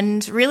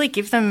 and really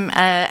give them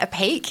a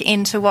peek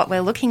into what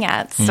we're looking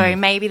at. So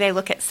maybe they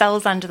look at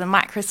cells under the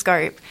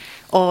microscope,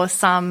 or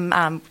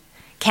some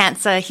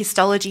cancer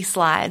histology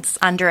slides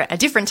under a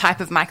different type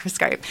of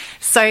microscope.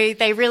 So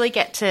they really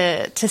get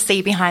to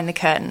see behind the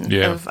curtain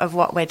of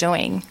what we're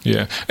doing.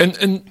 Yeah.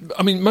 And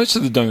most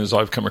of the donors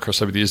I've come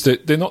across over the years,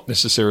 they're not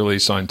necessarily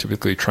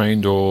scientifically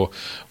trained or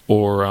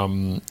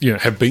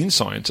have been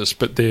scientists,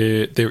 but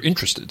they're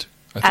interested.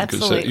 I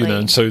think. Absolutely.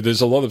 And so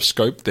there's a lot of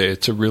scope there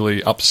to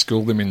really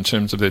upskill them in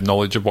terms of their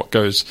knowledge of what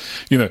goes,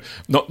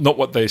 not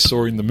what they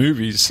saw in the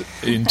movies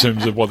in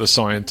terms of what a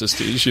scientist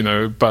is,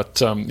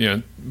 but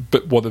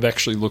what it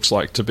actually looks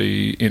like to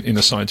be in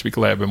a scientific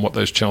lab, and what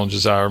those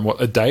challenges are, and what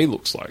a day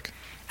looks like.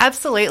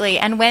 Absolutely.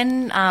 And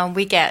when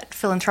we get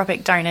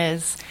philanthropic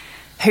donors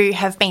who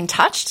have been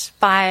touched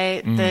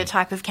by the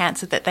type of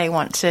cancer that they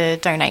want to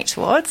donate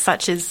towards,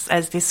 such as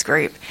this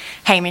group,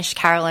 Hamish,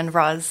 Carolyn,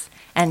 Roz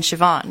and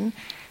Siobhan,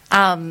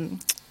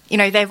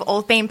 they've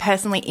all been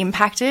personally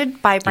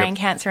impacted by brain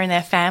cancer in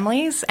their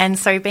families, and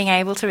so being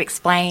able to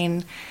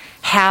explain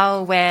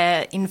how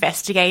we're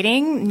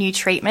investigating new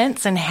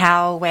treatments and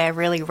how we're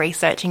really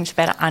researching to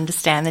better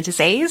understand the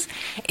disease,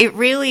 it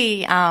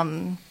really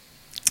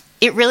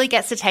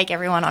gets to take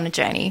everyone on a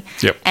journey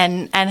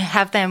and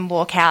have them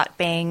walk out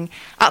being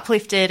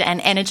uplifted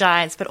and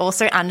energised, but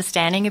also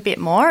understanding a bit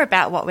more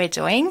about what we're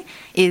doing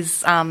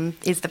is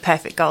the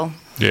perfect goal.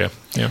 Yeah,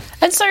 yeah.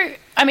 And so,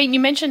 you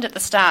mentioned at the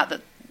start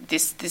that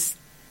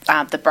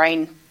the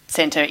Brain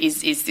Centre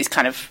is this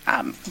kind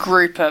of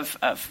group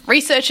of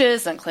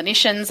researchers and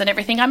clinicians and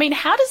everything.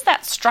 How does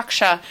that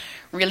structure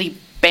really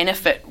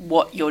benefit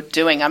what you're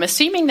doing? I'm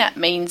assuming that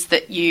means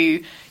that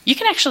you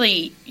can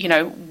actually,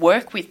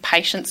 work with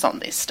patients on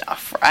this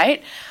stuff,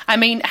 right?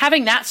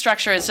 Having that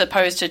structure as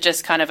opposed to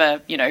just kind of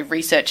a,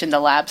 research in the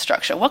lab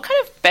structure, what kind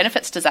of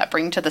benefits does that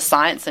bring to the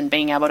science and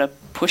being able to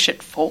push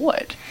it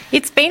forward?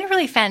 It's been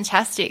really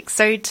fantastic.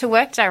 So to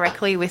work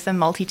directly with a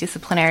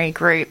multidisciplinary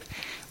group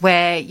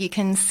where you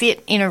can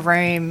sit in a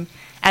room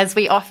as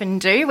we often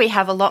do, we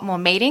have a lot more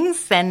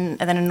meetings than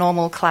a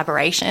normal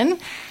collaboration,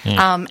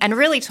 and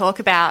really talk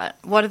about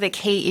what are the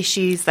key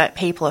issues that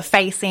people are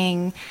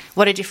facing,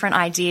 what are different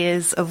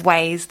ideas of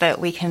ways that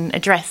we can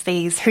address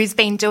these, who's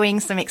been doing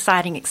some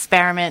exciting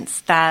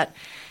experiments that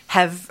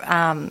have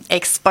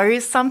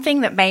exposed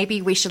something that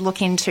maybe we should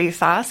look into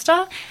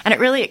faster, and it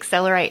really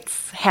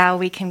accelerates how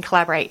we can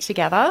collaborate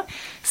together.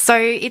 So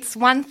it's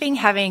one thing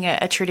having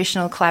a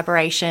traditional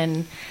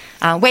collaboration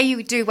where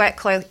you do work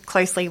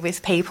closely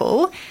with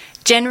people.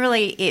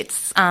 Generally,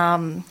 it's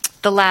the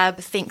lab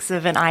thinks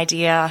of an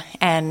idea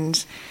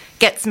and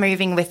gets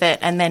moving with it,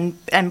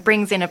 and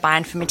brings in a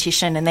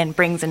bioinformatician, and then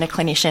brings in a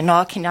clinician.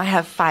 Or can I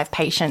have 5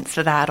 patients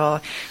for that? Or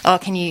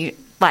can you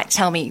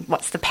tell me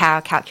what's the power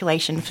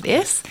calculation for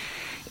this?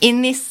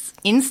 In this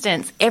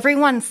instance,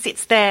 everyone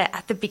sits there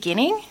at the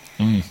beginning,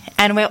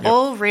 and we're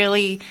all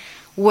really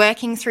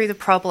working through the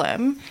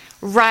problem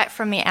right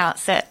from the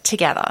outset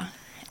together.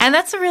 And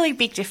that's a really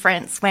big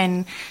difference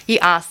when you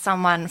ask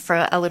someone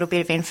for a little bit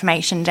of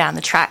information down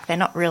the track. They're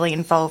not really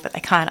involved, but they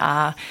kind of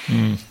are.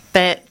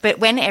 But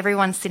when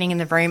everyone's sitting in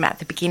the room at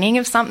the beginning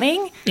of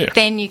something,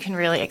 then you can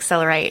really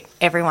accelerate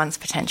everyone's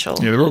potential.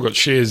 Yeah, they've all got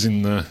shares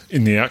in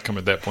the outcome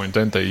at that point,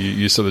 don't they?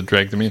 You sort of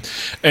drag them in.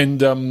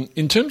 And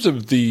in terms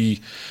of the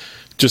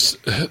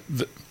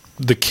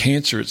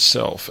cancer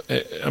itself,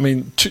 I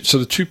mean, so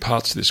the two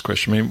parts to this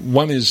question. I mean,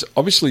 one is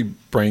obviously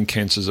brain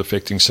cancer is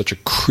affecting such a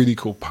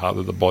critical part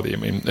of the body. I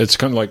mean, it's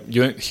kind of like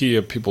you don't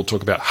hear people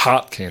talk about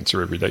heart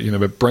cancer every day,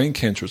 but brain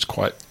cancer is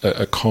quite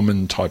a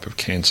common type of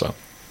cancer.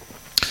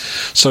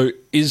 So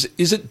is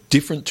it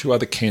different to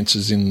other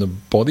cancers in the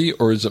body,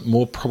 or is it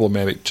more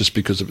problematic just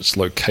because of its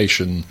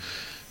location,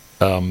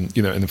 and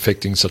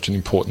affecting such an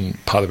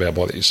important part of our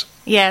bodies?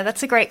 Yeah,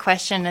 that's a great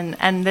question,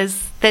 and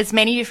there's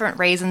many different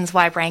reasons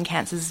why brain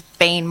cancer's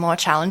been more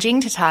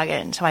challenging to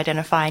target and to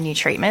identify new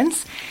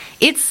treatments.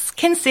 It's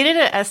considered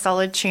a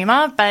solid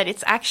tumour, but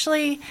it's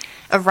actually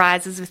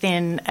arises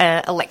within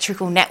an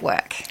electrical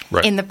network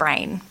in the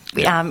brain.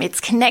 It's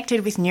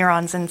connected with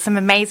neurons, and some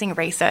amazing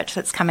research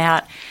that's come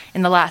out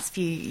in the last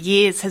few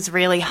years has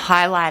really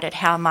highlighted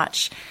how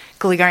much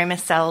glioma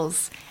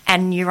cells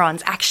and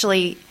neurons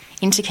actually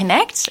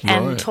interconnect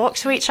and talk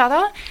to each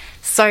other.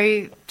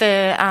 So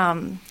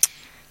the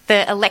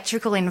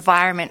electrical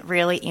environment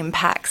really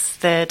impacts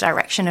the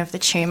direction of the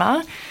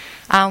tumour.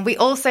 We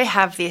also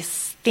have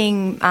this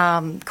thing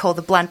called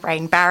the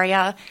blood-brain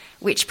barrier,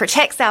 which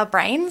protects our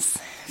brains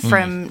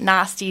from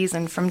nasties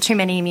and from too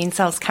many immune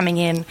cells coming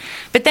in.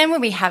 But then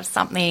when we have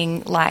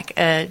something like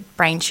a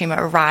brain tumour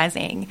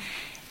arising,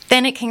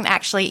 then it can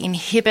actually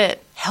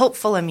inhibit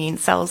helpful immune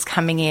cells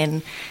coming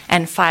in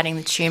and fighting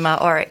the tumour,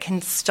 or it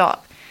can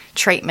stop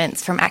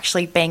treatments from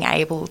actually being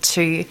able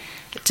to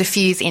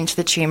diffuse into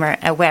the tumour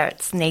where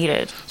it's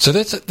needed. So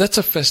that's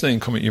a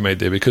fascinating comment you made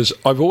there, because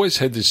I've always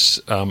had this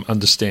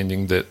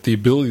understanding that the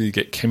ability to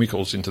get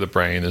chemicals into the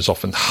brain is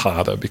often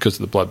harder because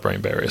of the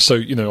blood-brain barrier. So,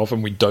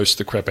 often we dose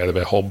the crap out of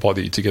our whole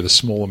body to get a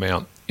small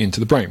amount into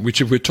the brain,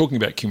 which if we're talking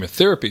about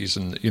chemotherapies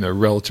and,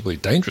 relatively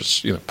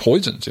dangerous,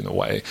 poisons in a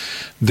way,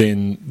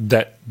 then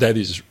that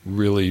is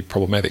really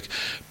problematic.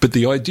 But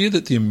the idea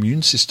that the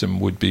immune system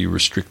would be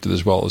restricted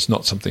as well is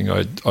not something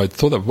I'd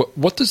thought of.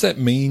 What does that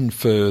mean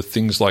for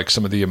things like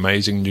some of the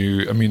amazing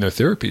new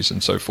immunotherapies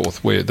and so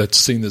forth, where that's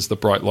seen as the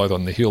bright light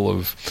on the hill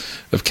of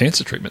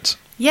cancer treatments?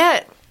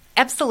 Yeah,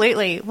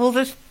 absolutely. Well,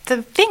 the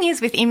thing is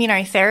with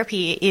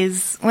immunotherapy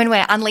is when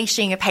we're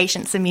unleashing a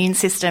patient's immune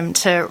system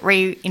to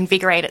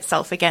reinvigorate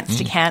itself against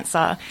a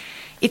cancer,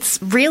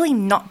 it's really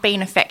not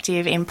been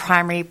effective in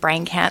primary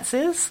brain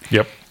cancers.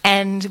 Yep.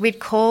 And we'd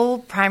call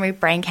primary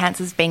brain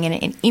cancers being in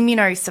an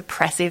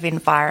immunosuppressive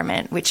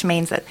environment, which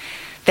means that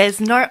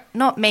there's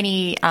not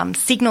many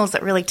signals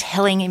that really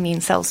telling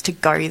immune cells to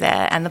go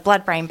there, and the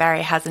blood-brain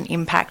barrier has an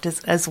impact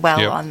as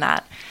well on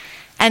that.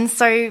 And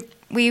so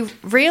we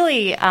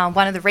really,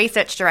 one of the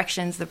research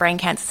directions of the Brain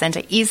Cancer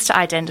Centre is to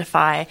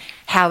identify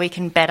how we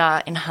can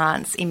better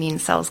enhance immune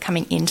cells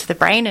coming into the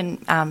brain,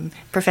 and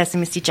Professor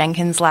Misty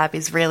Jenkins' lab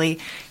is really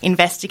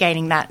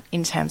investigating that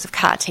in terms of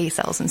CAR T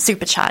cells and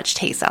supercharged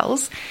T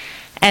cells.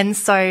 And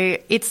so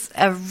it's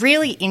a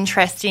really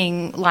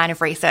interesting line of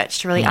research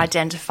to really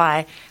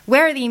identify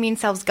where are the immune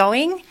cells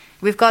going.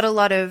 We've got a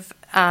lot of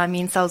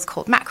immune cells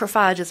called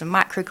macrophages and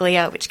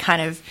microglia, which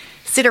kind of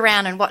sit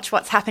around and watch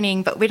what's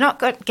happening, but we're not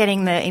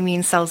getting the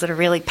immune cells that are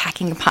really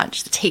packing a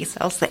punch, the T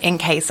cells, the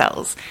NK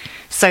cells.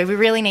 So we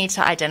really need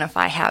to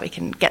identify how we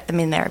can get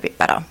them in there a bit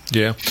better.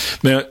 Yeah.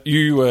 Now,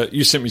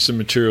 you sent me some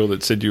material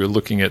that said you were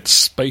looking at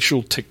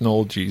spatial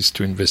technologies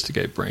to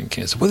investigate brain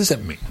cancer. What does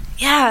that mean?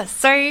 Yeah,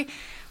 so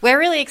we're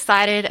really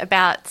excited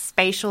about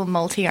spatial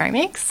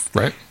multiomics.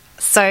 Right.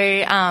 So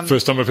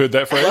first time I've heard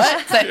that phrase.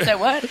 What? So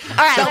what? All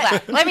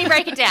right, let me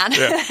break it down.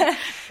 Yeah.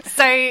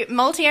 So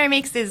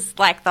multiomics is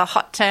like the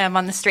hot term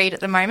on the street at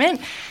the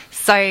moment.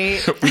 So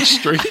which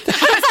street? I was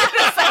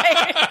going to say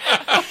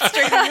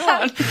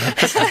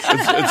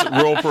It's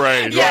Royal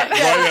Parade, right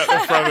out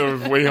the front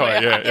of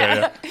Weehai.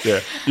 Yeah.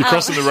 You're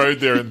crossing the road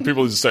there, and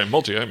people are just saying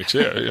multi-omics.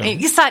 Yeah.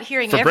 You start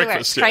hearing For everywhere.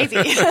 breakfast, It's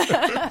crazy.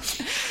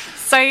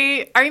 So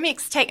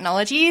omics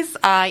technologies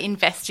are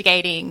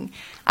investigating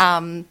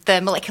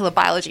the molecular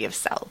biology of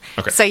cell.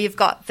 Okay. So you've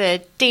got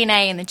the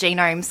DNA and the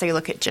genome, so you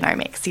look at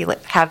genomics. You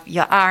have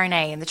your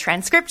RNA and the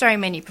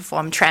transcriptome, and you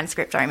perform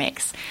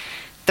transcriptomics.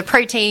 The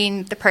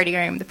protein, the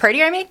proteome, the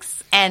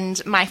proteomics,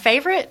 and my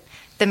favourite,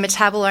 the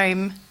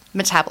metabolomics.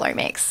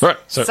 Right,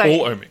 so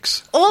all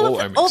omics.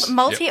 All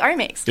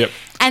multi-omics. Yep.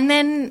 And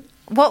then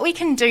what we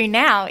can do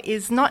now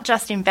is not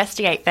just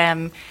investigate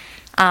them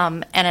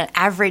at an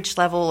average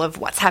level of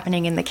what's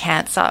happening in the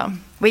cancer.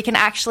 We can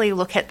actually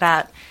look at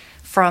that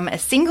from a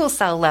single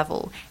cell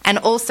level and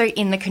also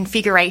in the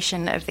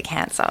configuration of the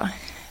cancer.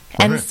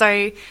 And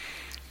so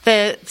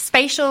the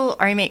spatial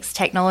omics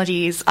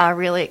technologies are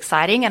really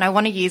exciting, and I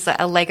want to use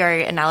a Lego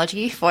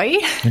analogy for you.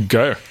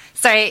 Go.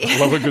 So, I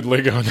love a good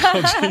Lego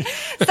analogy.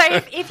 So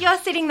if you're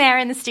sitting there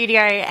in the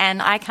studio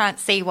and I can't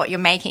see what you're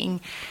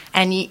making,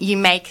 and you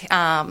make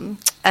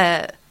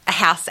a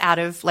house out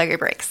of Lego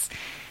bricks,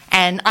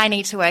 and I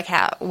need to work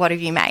out what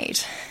have you made.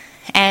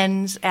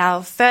 And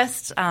our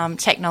first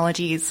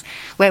technologies,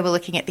 where we're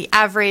looking at the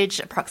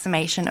average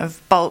approximation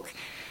of bulk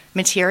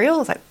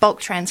materials, like bulk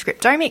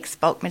transcriptomics,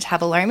 bulk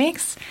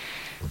metabolomics,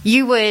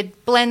 you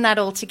would blend that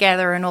all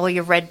together and all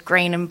your red,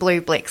 green and blue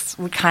bricks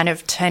would kind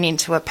of turn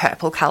into a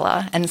purple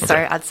colour. And so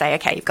I'd say,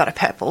 okay, you've got a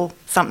purple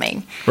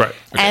something. Right.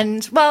 Okay.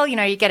 And, well,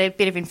 you get a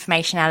bit of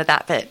information out of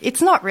that, but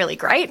it's not really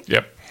great.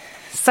 Yep.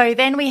 So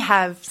then we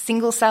have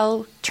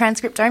single-cell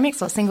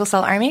transcriptomics or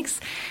single-cell omics,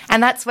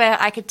 and that's where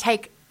I could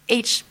take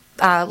each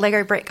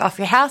Lego brick off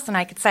your house and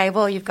I could say,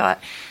 well, you've got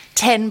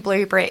 10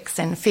 blue bricks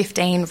and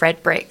 15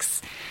 red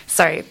bricks.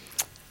 So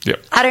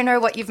I don't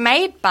know what you've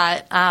made,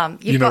 but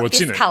you've got what's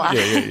this in colour.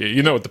 it. Yeah.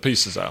 You know what the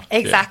pieces are.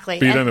 Exactly. Yeah.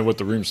 But you don't know what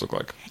the rooms look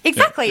like.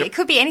 Exactly. Yep. It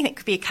could be anything. It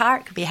could be a car.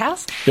 It could be a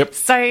house. Yep.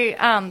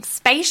 So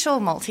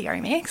spatial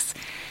multi-omics,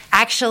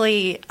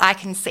 actually, I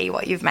can see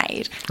what you've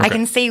made. I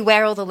can see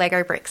where all the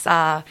Lego bricks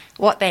are,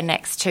 what they're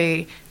next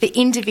to, the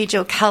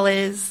individual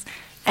colours,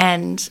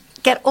 and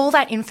get all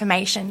that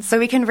information so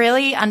we can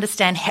really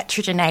understand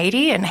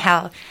heterogeneity and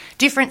how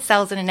different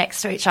cells that are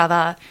next to each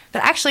other,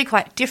 but actually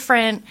quite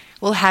different,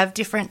 will have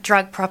different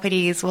drug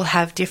properties, will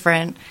have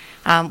different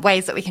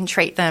ways that we can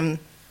treat them.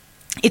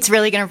 It's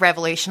really going to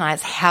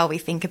revolutionise how we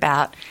think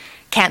about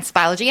cancer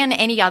biology and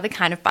any other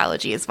kind of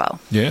biology as well.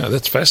 Yeah,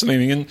 that's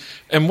fascinating.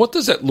 And what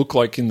does that look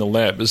like in the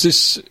lab? Is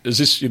this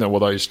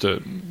what I used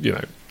to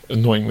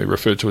annoyingly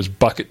referred to as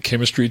bucket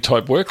chemistry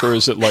type work, or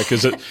is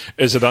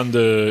it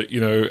under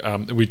are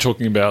we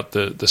talking about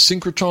the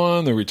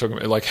synchrotron? Are we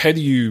talking about how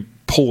do you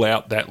pull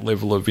out that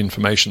level of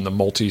information, the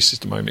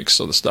multi-systemomics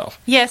sort of stuff?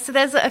 Yeah, so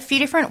there's a few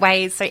different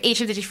ways. So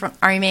each of the different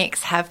omics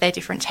have their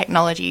different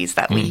technologies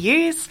that we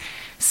use.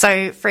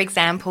 So, for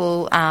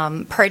example,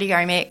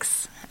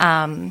 proteomics,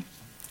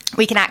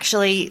 we can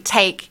actually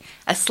take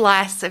a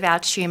slice of our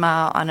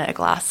tumour on a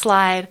glass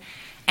slide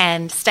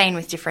and stain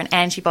with different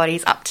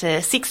antibodies up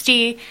to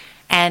 60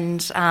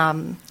 and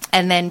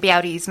then be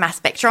able to use mass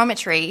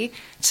spectrometry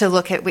to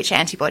look at which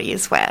antibody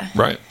is where.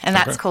 Right. And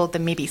that's called the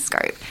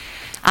MIBI-scope.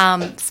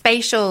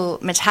 Spatial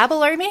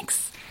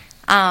metabolomics,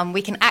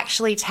 we can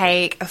actually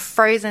take a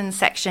frozen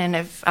section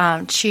of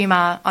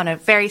tumour on a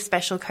very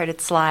special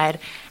coated slide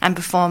and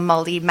perform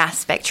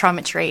multi-mass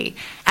spectrometry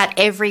at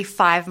every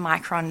 5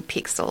 micron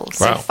pixel.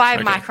 So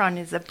 5 micron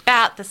is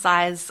about the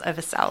size of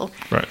a cell.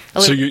 Right.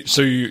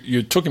 So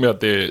you're talking about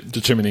there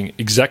determining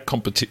exact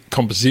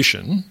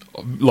composition,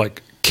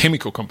 like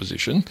chemical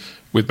composition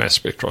with mass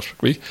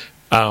spectroscopy,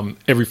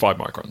 every 5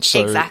 microns.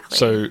 So, exactly.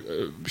 So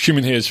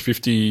human hair is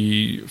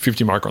 50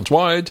 microns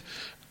wide.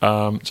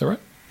 Is that right?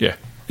 Yeah.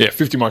 Yeah,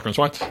 50 microns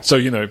wide. So,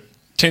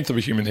 1/10 of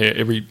a human hair,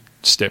 every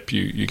step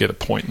you get a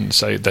point and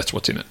say that's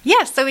what's in it.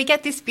 Yeah, so we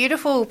get this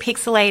beautiful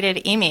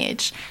pixelated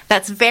image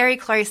that's very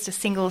close to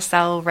single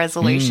cell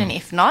resolution,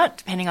 if not,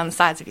 depending on the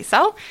size of your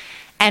cell.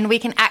 And we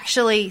can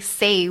actually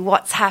see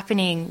what's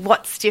happening,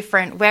 what's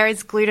different, where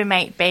is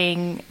glutamate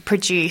being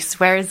produced,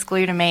 where is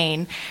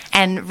glutamine,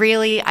 and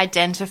really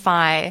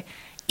identify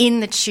in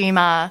the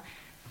tumour,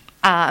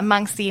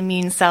 amongst the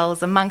immune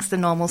cells, amongst the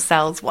normal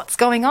cells, what's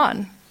going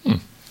on.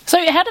 So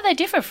how do they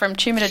differ from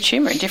tumour to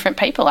tumour in different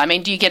people? I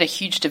mean, do you get a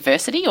huge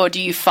diversity, or do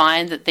you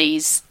find that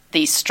these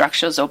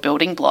structures or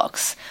building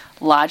blocks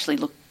largely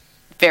look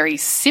very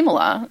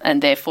similar,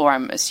 and therefore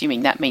I'm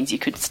assuming that means you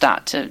could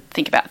start to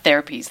think about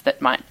therapies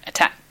that might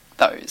attack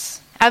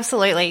those?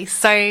 Absolutely.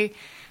 So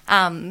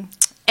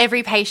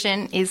every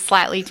patient is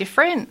slightly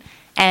different,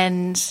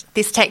 and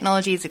this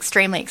technology is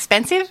extremely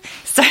expensive.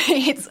 So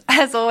it's,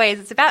 as always,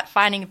 it's about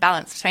finding a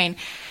balance between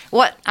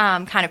what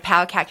kind of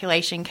power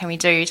calculation can we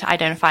do to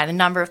identify the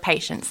number of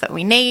patients that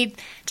we need,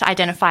 to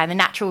identify the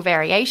natural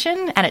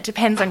variation, and it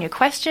depends on your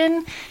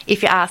question.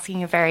 If you're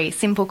asking a very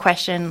simple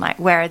question like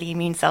where are the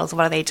immune cells,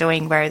 what are they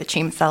doing, where are the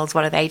tumour cells,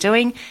 what are they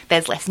doing,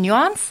 there's less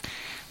nuance.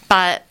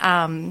 But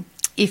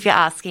if you're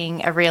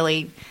asking a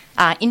really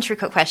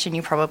intricate question,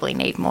 you probably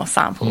need more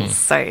samples.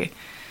 So.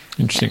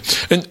 Interesting.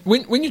 And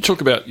when you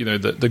talk about,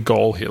 the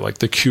goal here, like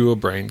the cure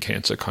brain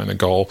cancer kind of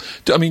goal,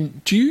 do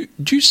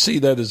you see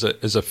that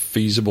as a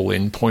feasible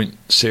endpoint,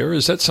 Sarah?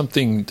 Is that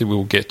something that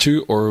we'll get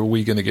to, or are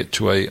we going to get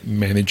to a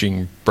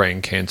managing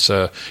brain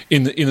cancer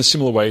in a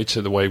similar way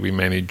to the way we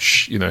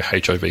manage,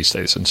 HIV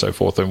status and so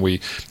forth? And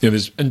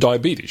and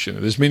diabetes,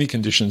 there's many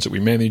conditions that we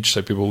manage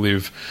so people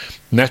live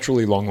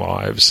naturally long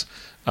lives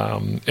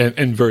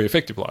and very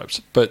effective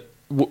lives. But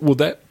will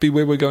that be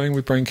where we're going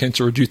with brain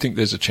cancer, or do you think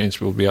there's a chance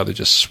we'll be able to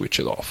just switch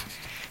it off?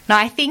 No,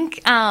 I think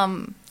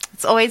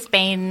it's always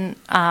been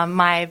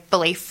my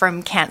belief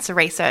from cancer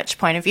research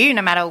point of view,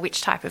 no matter which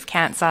type of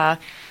cancer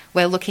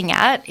we're looking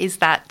at, is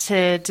that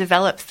to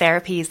develop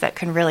therapies that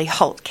can really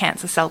halt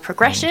cancer cell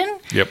progression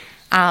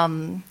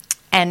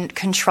and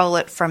control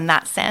it from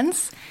that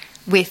sense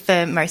with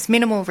the most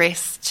minimal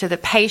risk to the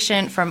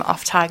patient from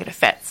off-target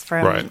effects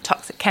from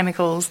toxic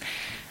chemicals,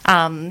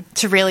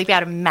 to really be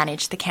able to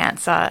manage the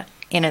cancer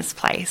in its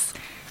place.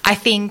 I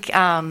think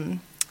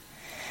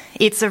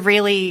it's a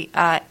really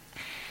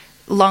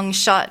long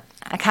shot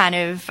kind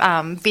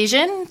of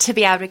vision to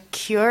be able to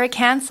cure a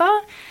cancer,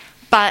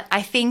 but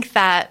I think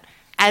that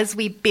as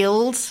we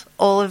build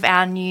all of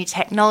our new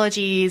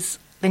technologies,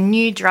 the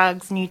new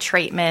drugs, new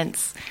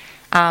treatments,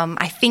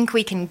 I think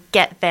we can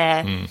get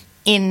there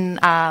in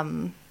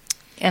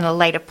a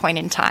later point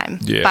in time.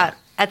 Yeah. But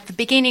at the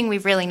beginning, we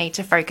really need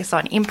to focus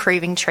on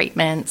improving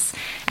treatments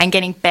and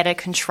getting better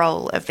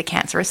control of the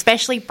cancer,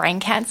 especially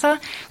brain cancer,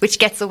 which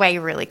gets away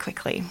really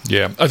quickly.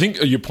 Yeah, I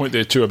think your point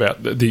there too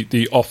about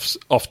the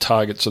off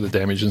targets or the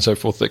damage and so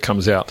forth that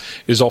comes out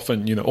is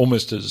often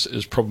almost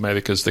as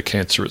problematic as the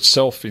cancer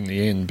itself in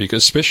the end,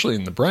 because especially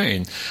in the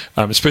brain,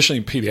 especially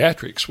in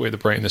pediatrics where the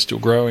brain is still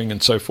growing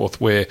and so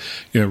forth, where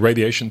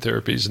radiation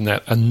therapies and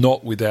that are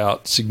not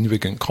without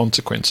significant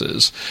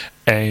consequences.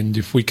 And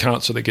if we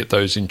can't sort of get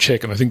those in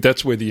check, and I think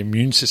that's where the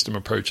immune system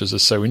approaches are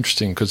so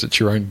interesting, because it's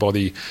your own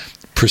body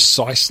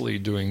precisely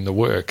doing the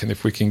work. And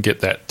if we can get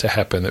that to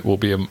happen, it will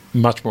be a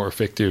much more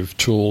effective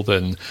tool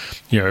than,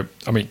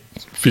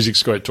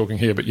 physics great talking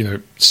here, but,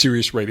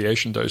 serious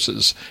radiation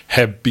doses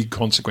have big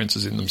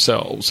consequences in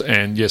themselves.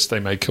 And yes, they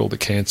may kill the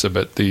cancer,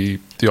 but the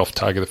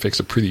off-target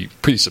effects are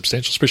pretty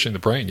substantial, especially in the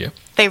brain, yeah?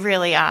 They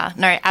really are.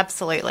 No,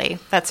 absolutely.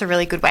 That's a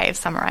really good way of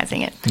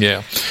summarising it.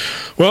 Yeah.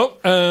 Well,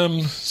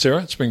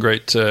 Sarah, it's been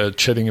great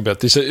chatting about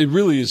this. It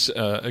really is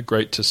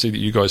great to see that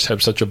you guys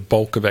have such a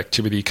bulk of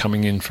activity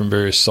coming in from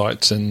various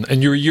sites, and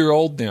you're a year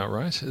old now,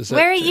 right?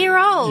 We're a year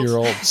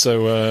old.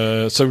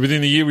 So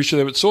within a year we should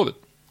have it sorted.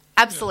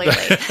 Absolutely.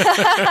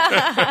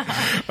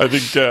 I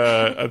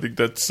think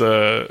that's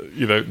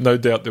no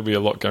doubt there'll be a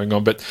lot going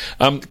on. But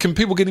can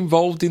people get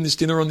involved in this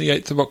dinner on the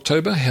 8th of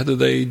October? How do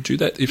they do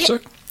that, if so?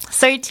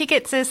 So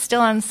tickets are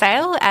still on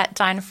sale at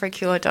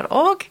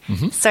dineforacure.org.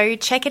 So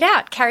check it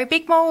out. Carrie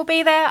Bickmore will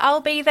be there. I'll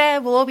be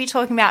there. We'll all be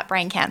talking about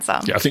brain cancer.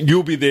 Yeah, I think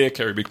you'll be there.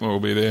 Carrie Bickmore will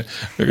be there.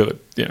 We've got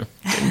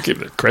to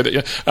give it credit.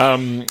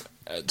 Yeah.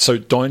 So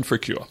Dine for a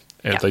Cure.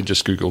 And if they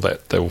just Google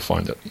that, they will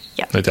find it.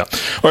 Yep. No doubt.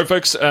 All right,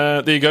 folks,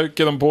 there you go.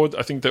 Get on board.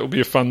 I think that will be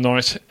a fun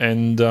night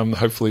and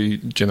hopefully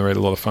generate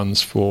a lot of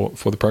funds for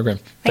the program.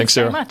 Thanks,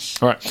 Sarah. Very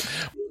much. All right.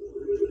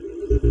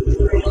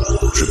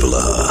 Triple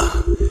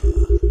R.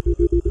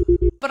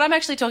 But I'm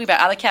actually talking about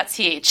other cats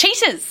here.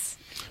 Cheetahs.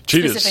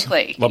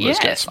 Specifically. Love those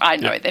cats. I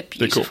know. They're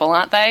beautiful, cool.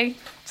 Aren't they?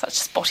 Such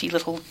spotty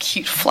little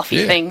cute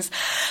fluffy things.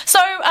 So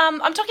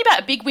I'm talking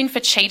about a big win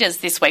for cheetahs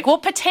this week. Well,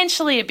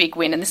 potentially a big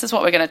win, and this is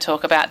what we're going to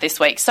talk about this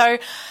week. So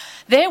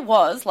there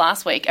was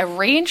last week a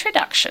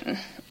reintroduction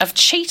of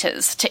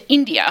cheetahs to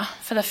India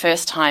for the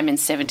first time in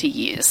 70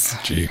 years.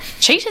 Gee.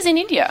 Cheetahs in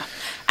India.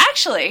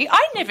 Actually,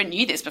 I never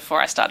knew this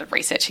before I started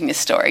researching this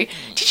story.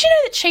 Did you know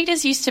that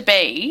cheetahs used to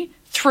be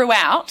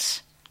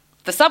throughout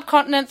the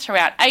subcontinent,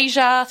 throughout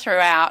Asia,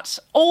 throughout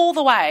all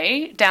the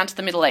way down to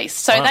the Middle East?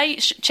 So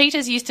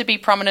cheetahs used to be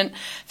prominent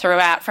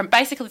throughout, from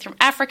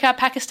Africa,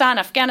 Pakistan,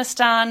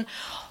 Afghanistan,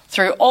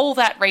 through all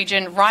that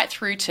region, right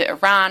through to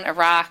Iran,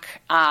 Iraq,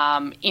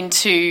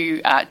 into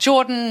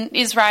Jordan,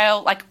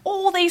 Israel, like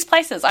all these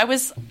places. I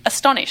was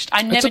astonished.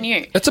 I never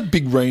knew. That's a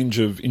big range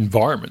of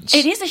environments.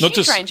 It is a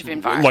huge range of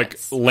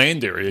environments. Like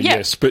land area,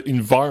 yes, but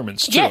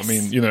environments too. Yes. I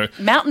mean,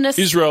 mountainous.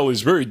 Israel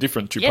is very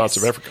different to parts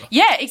of Africa.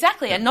 Yeah,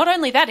 exactly. And not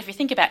only that, if you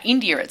think about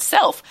India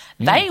itself,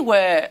 they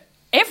were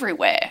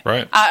everywhere.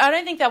 Right. I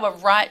don't think they were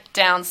right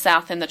down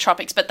south in the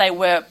tropics, but they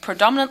were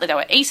predominantly, they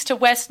were east to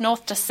west,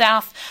 north to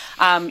south,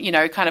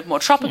 kind of more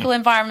tropical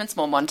environments,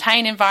 more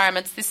montane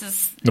environments. This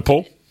is...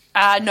 Nepal?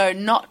 No,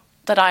 not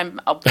that I'm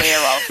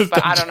aware of,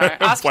 but I don't know.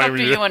 Ask Dr.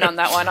 Ewan on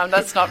that one.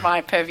 That's not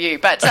my purview.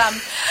 But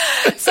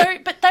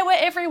but they were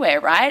everywhere,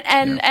 right?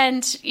 And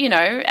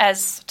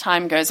as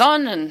time goes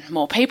on and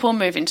more people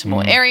move into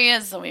more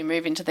areas, and we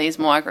move into these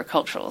more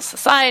agricultural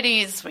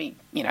societies,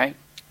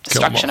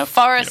 destruction of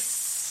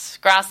forests,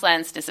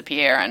 grasslands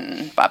disappear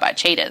and bye-bye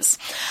cheetahs.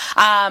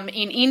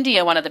 In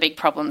India, one of the big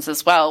problems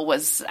as well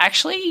was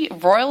actually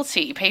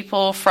royalty.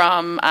 People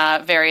from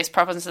various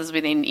provinces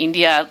within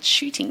India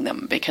shooting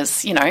them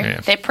because,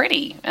 they're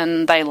pretty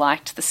and they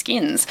liked the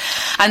skins.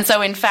 And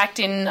so, in fact,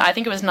 I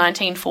think it was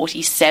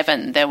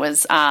 1947, there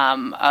was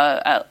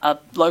a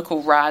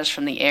local Raj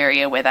from the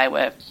area where they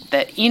were,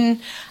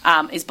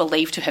 is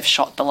believed to have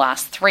shot the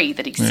last 3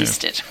 that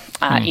existed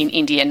in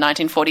India in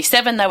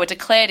 1947. They were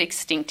declared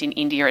extinct in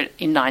India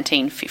in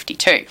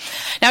 1952.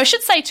 Now, I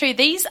should say too,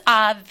 these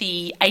are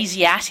the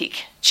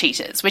Asiatic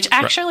cheetahs, which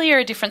actually are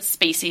a different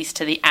species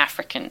to the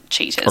African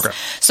cheetahs. Okay.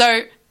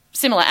 So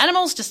similar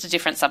animals, just a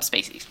different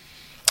subspecies.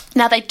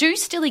 Now, they do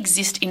still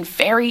exist in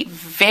very,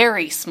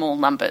 very small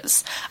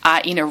numbers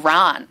in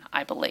Iran,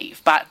 I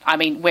believe. But, I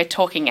mean, we're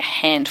talking a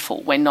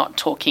handful. We're not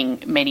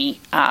talking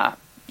many,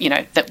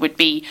 that would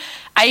be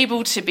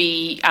able to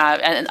be,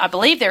 and I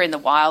believe they're in the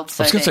wild.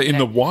 So I was going to say, in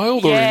the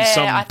wild or in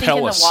some I think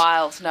palace? In the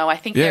wild. No, I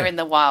think they're in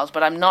the wild,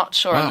 but I'm not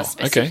sure on the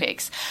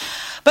specifics.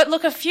 Okay. But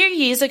look, a few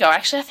years ago,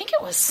 actually, I think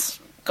it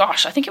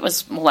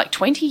was more like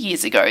 20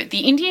 years ago, the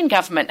Indian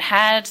government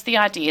had the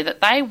idea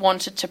that they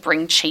wanted to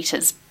bring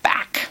cheetahs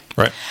back.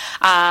 Right.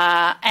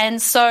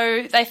 And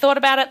so they thought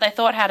about it, they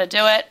thought how to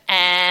do it,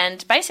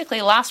 and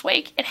basically last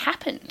week it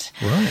happened.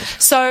 Right.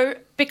 So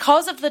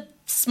because of the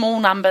small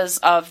numbers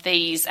of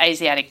these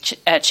Asiatic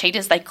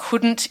cheetahs, they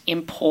couldn't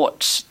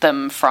import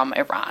them from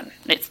Iran.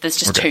 There's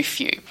just too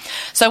few.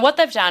 So what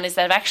they've done is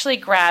they've actually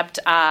grabbed,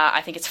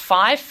 I think it's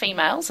 5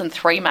 females and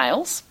 3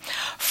 males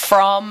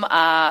from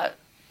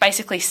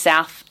basically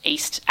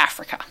Southeast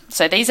Africa.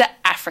 So these are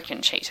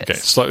African cheetahs. Okay,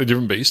 slightly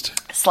different beast.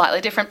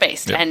 Slightly different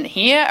beast. Yep. And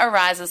here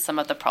arises some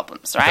of the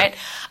problems, right?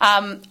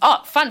 Okay.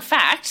 Fun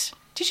fact,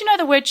 did you know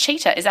the word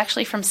cheetah is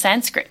actually from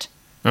Sanskrit?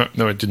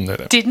 No, I didn't know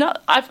that. Did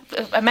not.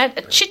 I meant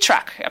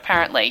chitrak,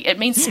 apparently. It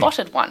means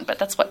spotted one, but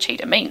that's what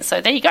cheetah means. So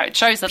there you go. It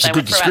shows that they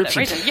went throughout that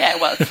region. Yeah,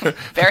 well,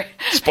 very...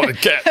 Spotted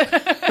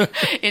cat.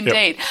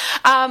 Indeed.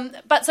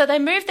 Yep. But so they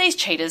moved these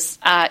cheetahs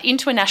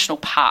into a national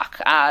park.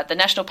 The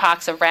national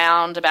park's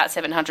around about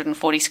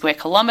 740 square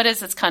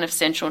kilometres. It's kind of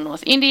central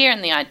North India,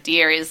 and the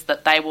idea is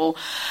that they will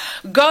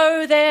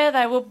go there,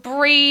 they will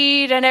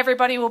breed, and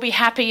everybody will be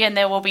happy, and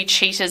there will be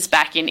cheetahs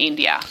back in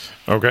India.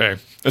 Okay.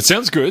 It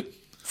sounds good.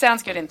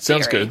 Sounds good in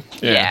theory. Sounds good.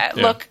 Yeah.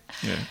 Look.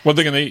 Yeah. What are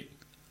they going to eat?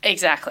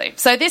 Exactly.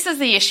 So this is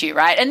the issue,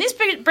 right? And this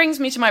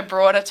brings me to my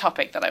broader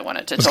topic that I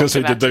wanted to talk about. I was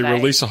going to say, did they today.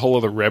 Release a whole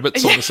lot of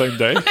rabbits on the same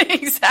day?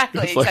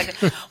 Exactly.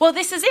 Well,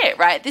 this is it,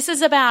 right? This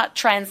is about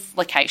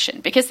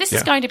translocation, because this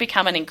is going to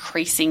become an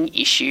increasing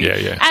issue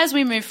as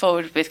we move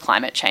forward with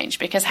climate change,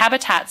 because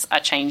habitats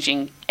are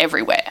changing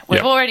everywhere.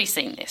 We've already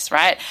seen this,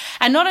 right?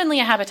 And not only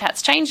are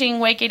habitats changing,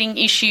 we're getting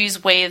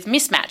issues with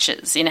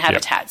mismatches in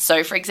habitats.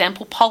 So, for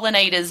example,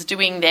 pollinators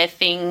doing their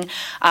thing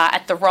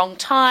at the wrong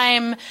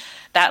time,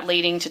 that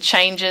leading to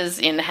changes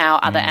in how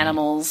other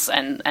animals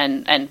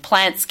and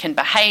plants can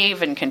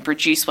behave and can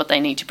produce what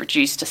they need to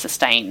produce to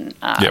sustain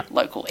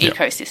local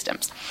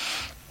ecosystems.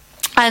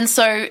 And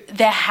so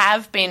there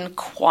have been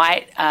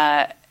quite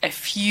a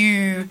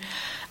few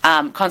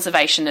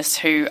conservationists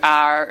who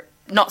are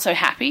not so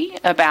happy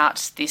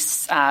about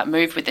this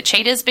move with the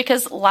cheetahs,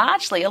 because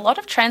largely a lot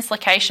of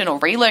translocation or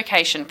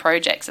relocation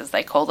projects, as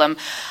they call them,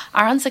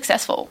 are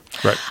unsuccessful.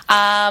 Right.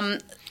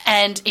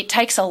 And it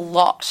takes a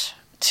lot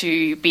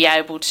to be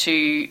able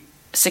to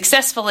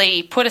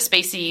successfully put a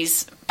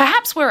species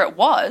perhaps where it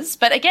was,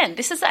 but again,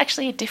 this is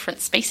actually a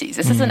different species.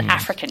 This is an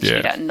African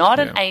cheetah, not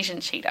an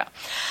Asian cheetah.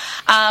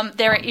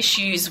 There are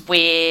issues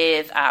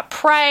with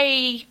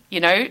prey.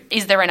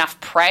 Is there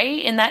enough prey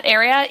in that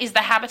area? Is the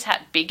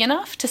habitat big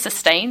enough to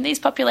sustain these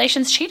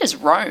populations? Cheetahs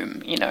roam,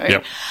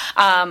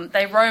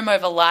 they roam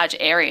over large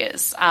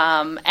areas.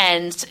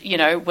 And,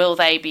 will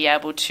they be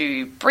able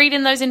to breed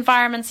in those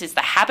environments? Is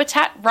the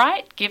habitat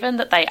right, given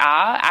that they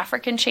are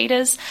African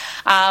cheetahs?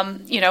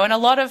 And a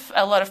lot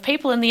of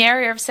people in the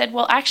area have said,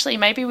 well, actually,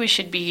 maybe we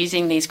should be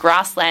using these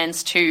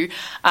grasslands to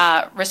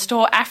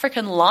restore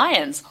African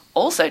lions.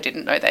 Also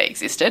didn't know they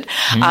existed.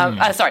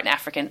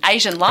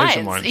 Asian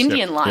lions,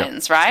 Indian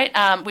lions,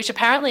 right? Which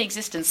apparently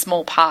exist in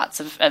small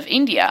parts of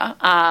India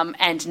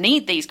and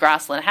need these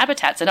grassland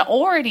habitats and are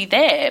already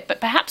there,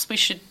 but perhaps we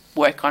should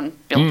work on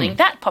building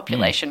that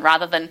population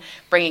rather than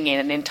bringing in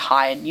an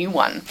entire new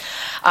one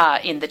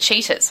in the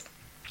cheetahs.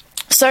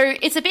 So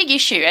it's a big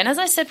issue. And as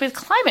I said, with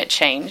climate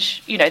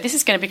change, this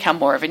is going to become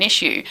more of an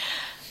issue.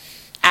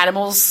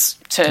 Animals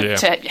to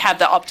have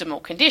the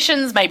optimal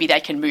conditions, maybe they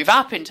can move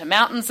up into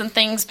mountains and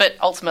things, but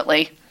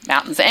ultimately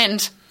mountains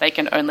end, they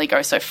can only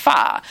go so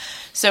far.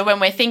 So when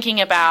we're thinking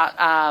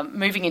about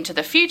moving into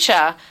the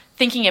future,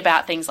 thinking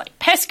about things like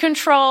pest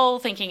control,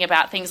 thinking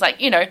about things like,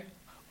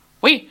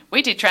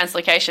 we did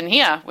translocation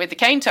here with the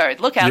cane toad.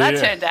 Look how that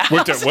turned out.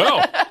 Worked out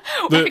well.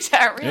 Worked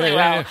out really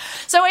well.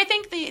 So I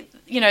think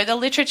the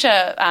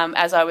literature,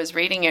 as I was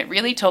reading it,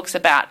 really talks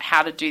about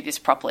how to do this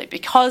properly,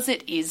 because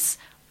it is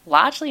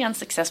largely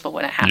unsuccessful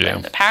when it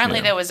happened.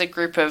 Apparently there was a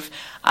group of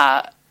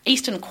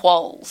eastern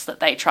quolls that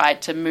they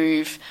tried to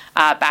move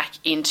back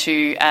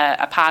into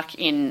a park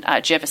in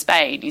Jervis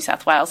Bay, New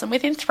South Wales, and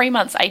within 3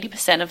 months,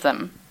 80% of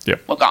them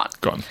were gone.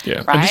 Yeah.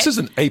 Right? And this is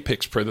an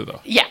apex predator.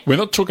 Yeah. We're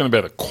not talking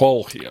about a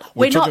quoll here.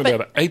 We're talking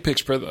about an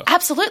apex predator.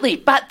 Absolutely.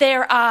 But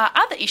there are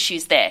other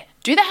issues there.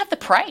 Do they have the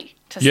prey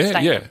to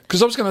sustain them?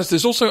 Because I was going to ask,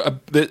 there's also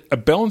a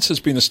balance has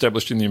been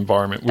established in the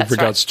environment with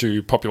regards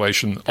to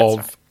population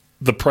of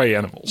the prey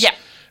animals. Yeah.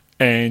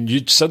 And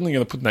you're suddenly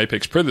going to put an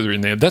apex predator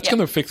in there. That's going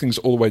to affect things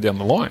all the way down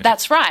the line.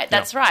 That's right.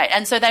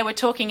 And so they were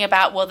talking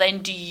about, well, then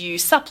do you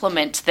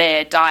supplement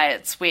their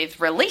diets with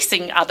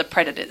releasing other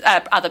predators,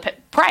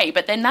 prey?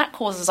 But then that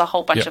causes a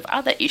whole bunch of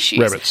other issues.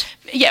 Rabbits.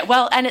 Yeah,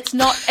 well, and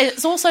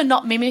it's also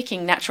not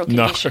mimicking natural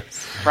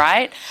conditions,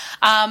 right?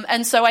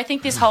 And so I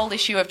think this whole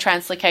issue of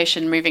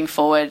translocation moving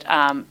forward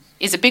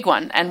is a big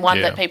one, and one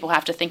that people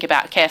have to think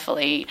about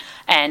carefully,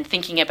 and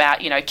thinking about,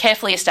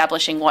 carefully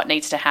establishing what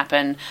needs to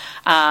happen.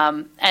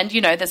 And,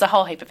 there's a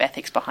whole heap of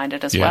ethics behind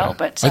it as well.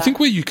 But I think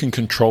where you can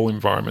control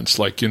environments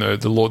like,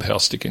 the Lord Howe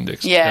stick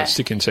index,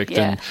 stick insect,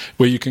 and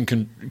where you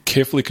can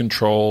carefully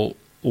control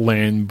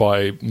land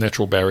by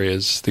natural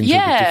barriers, things will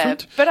be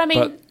different.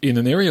 But in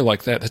an area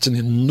like that, that's an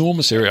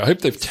enormous area. I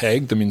hope they've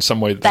tagged them in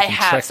some way that they can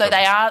have. Track so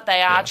them.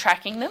 they are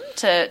tracking them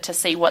to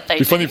see what they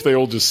do. It'd be funny if they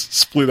all just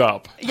split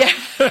up. Yeah.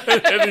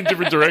 Head in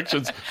different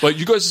directions. Like,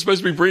 you guys are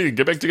supposed to be breeding.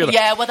 Get back together.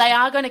 Yeah, well, they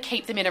are going to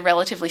keep them in a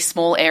relatively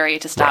small area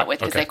to start with,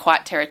 because they're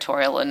quite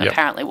territorial, and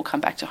apparently will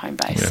come back to home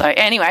base. Yeah. So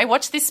anyway,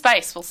 watch this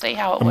space. We'll see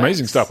how it works.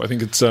 Amazing stuff. I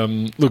think it's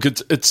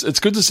it's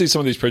good to see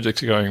some of these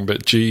projects are going,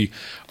 but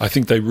I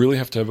think they really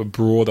have to have a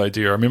broad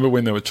idea. I remember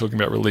when they were talking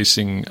about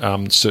releasing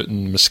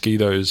certain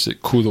mosquitoes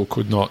that could or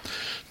could not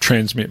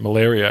transmit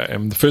malaria,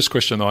 and the first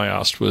question I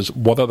asked was,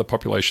 what other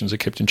populations are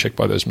kept in check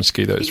by those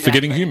mosquitoes? Exactly.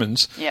 Forgetting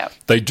humans,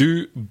 they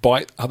do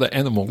bite other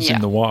animals in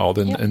the wild,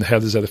 and how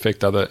does that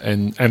affect other,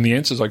 and the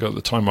answers I got at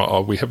the time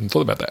are, we haven't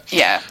thought about that.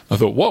 Yeah. I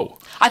thought, whoa.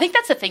 I think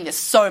that's the thing, there's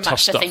so much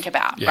to stuff. think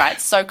about, right?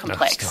 It's so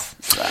complex.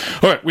 So.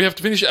 All right, we have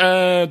to finish.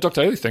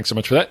 Dr. Ailey, thanks so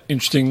much for that.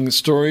 Interesting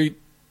story.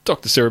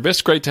 Dr. Sarah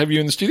Best, great to have you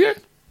in the studio.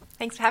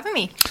 Thanks for having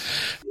me.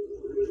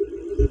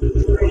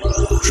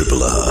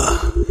 Triple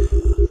R.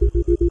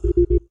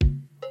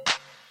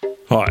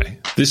 Hi,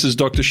 this is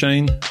Dr.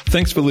 Shane.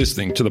 Thanks for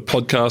listening to the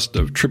podcast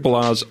of Triple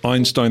R's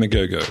Einstein A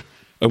Go-Go,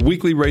 a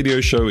weekly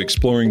radio show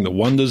exploring the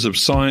wonders of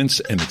science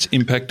and its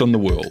impact on the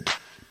world.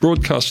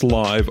 Broadcast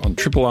live on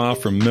Triple R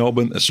from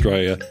Melbourne,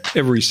 Australia,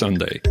 every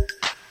Sunday.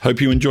 Hope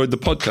you enjoyed the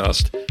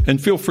podcast,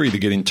 and feel free to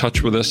get in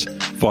touch with us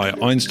via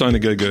Einstein A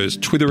Go-Go's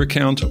Twitter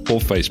account or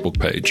Facebook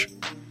page.